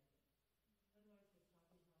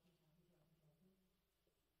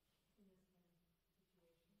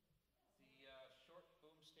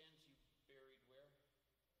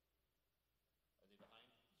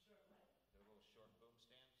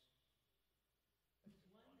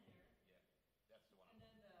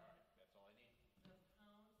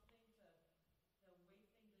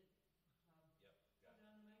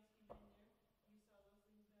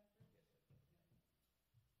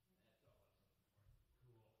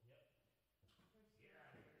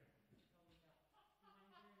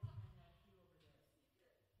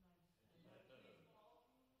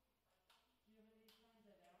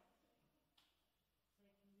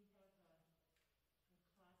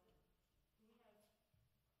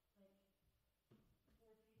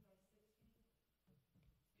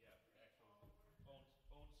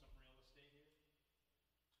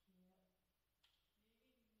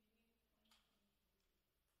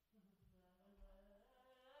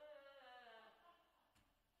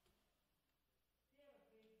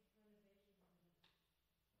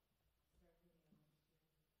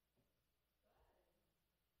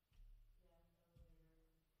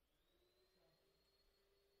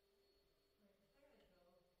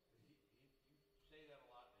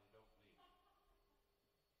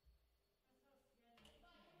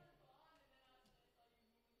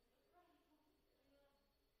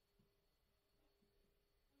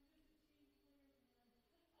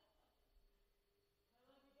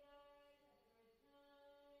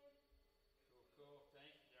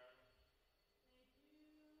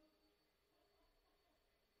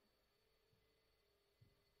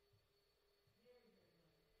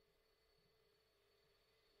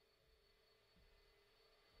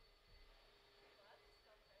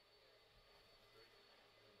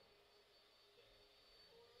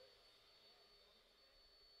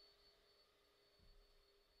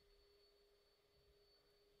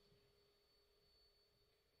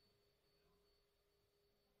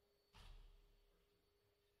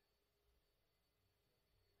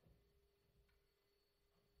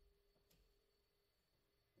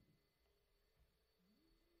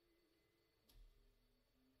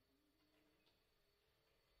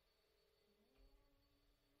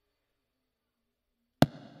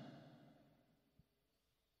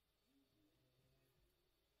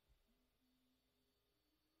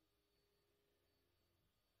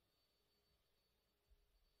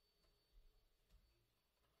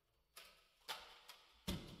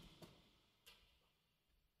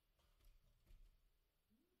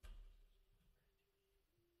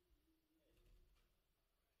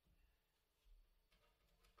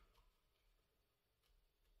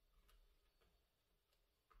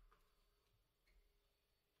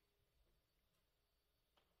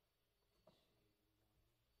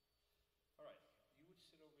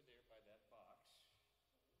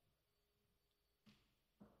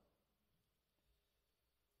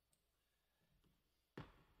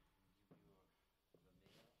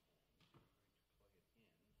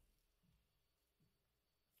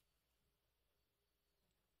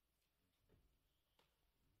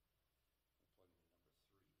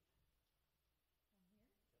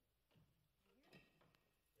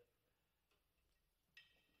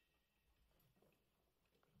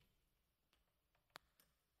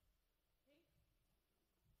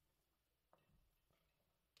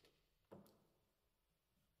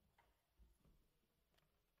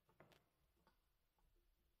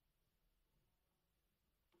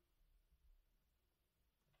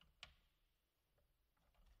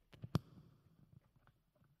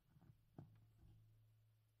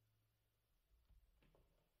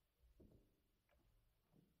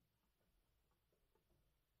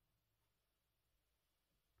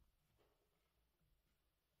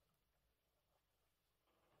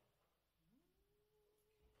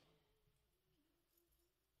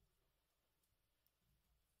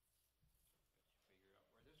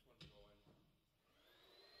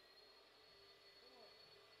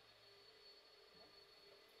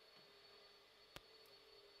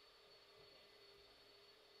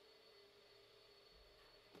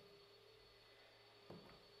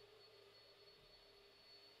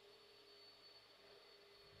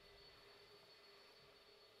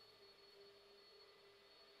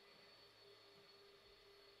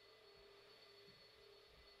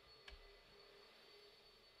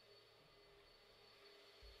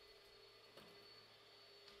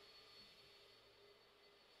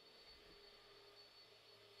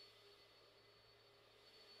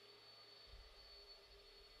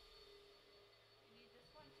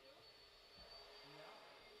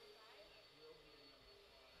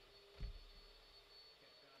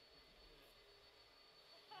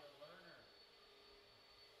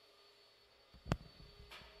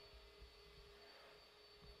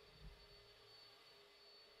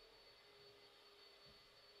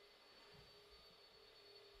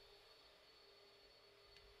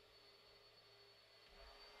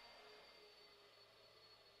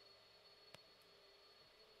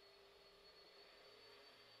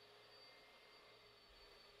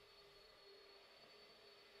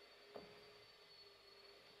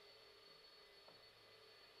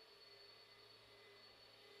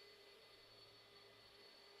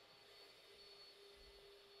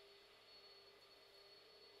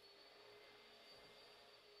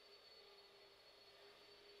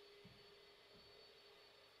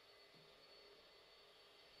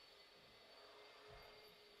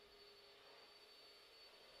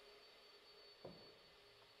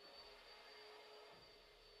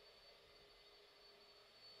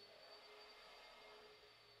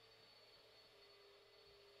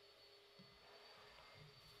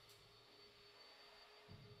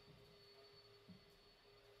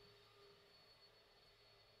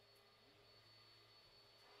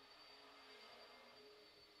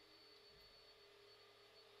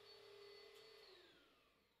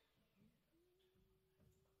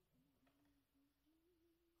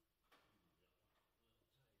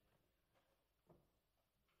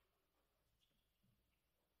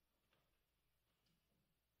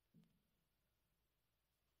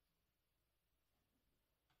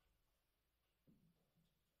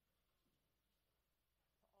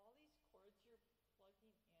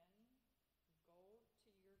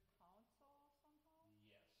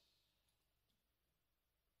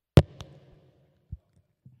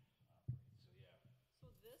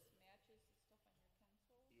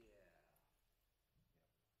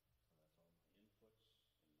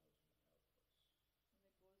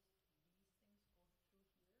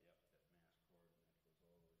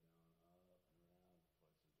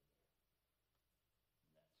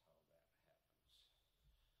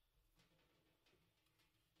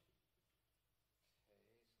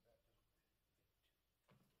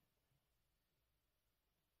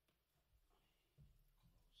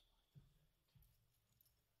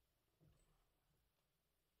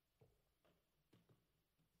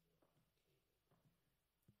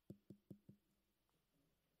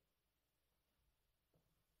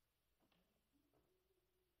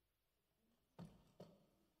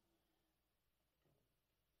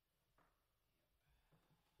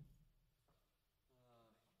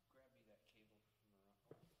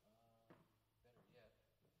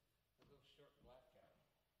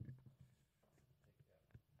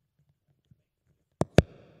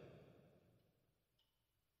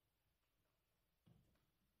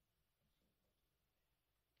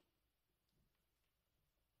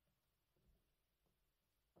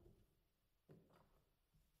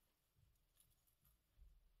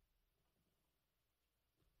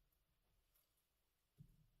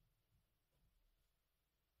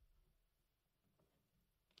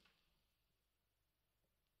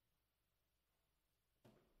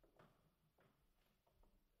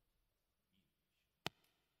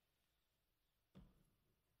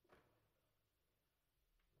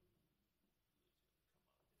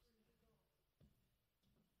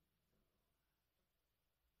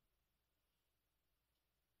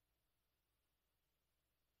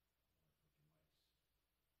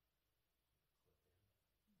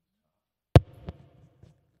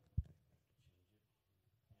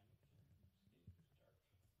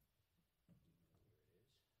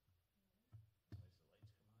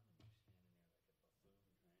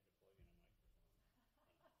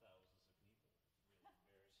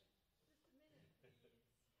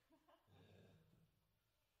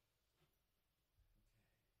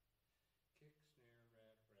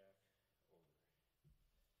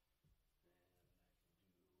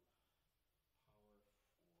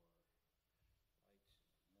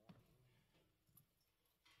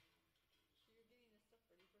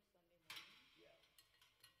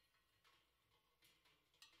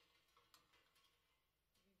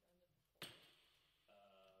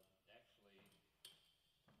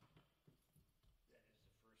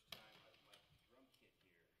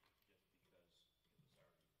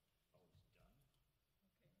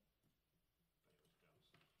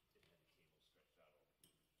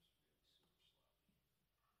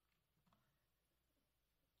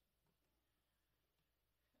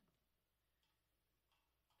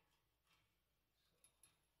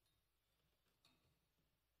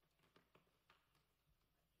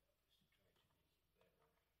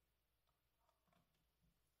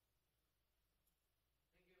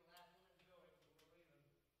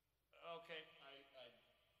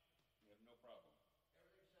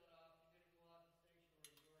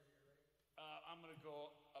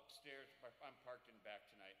upstairs. I'm parked in back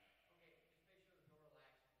tonight. Okay, just make sure the door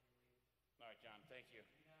locks when you leave. All right, John, thank you.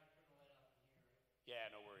 You know how to turn the light off in here, right?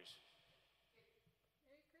 Yeah, no worries. Merry Christmas.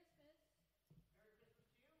 Merry Christmas to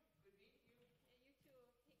you. Good meeting you. Yeah,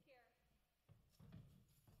 you too. Take care. All right.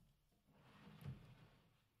 I think that's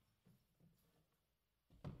good enough for what I need.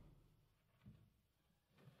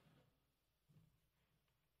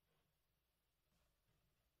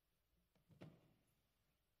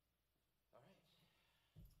 Oh, here you get that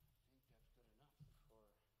too. Do you want these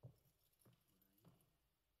cords anywhere?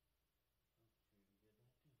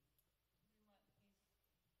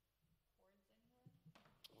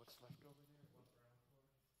 What's left over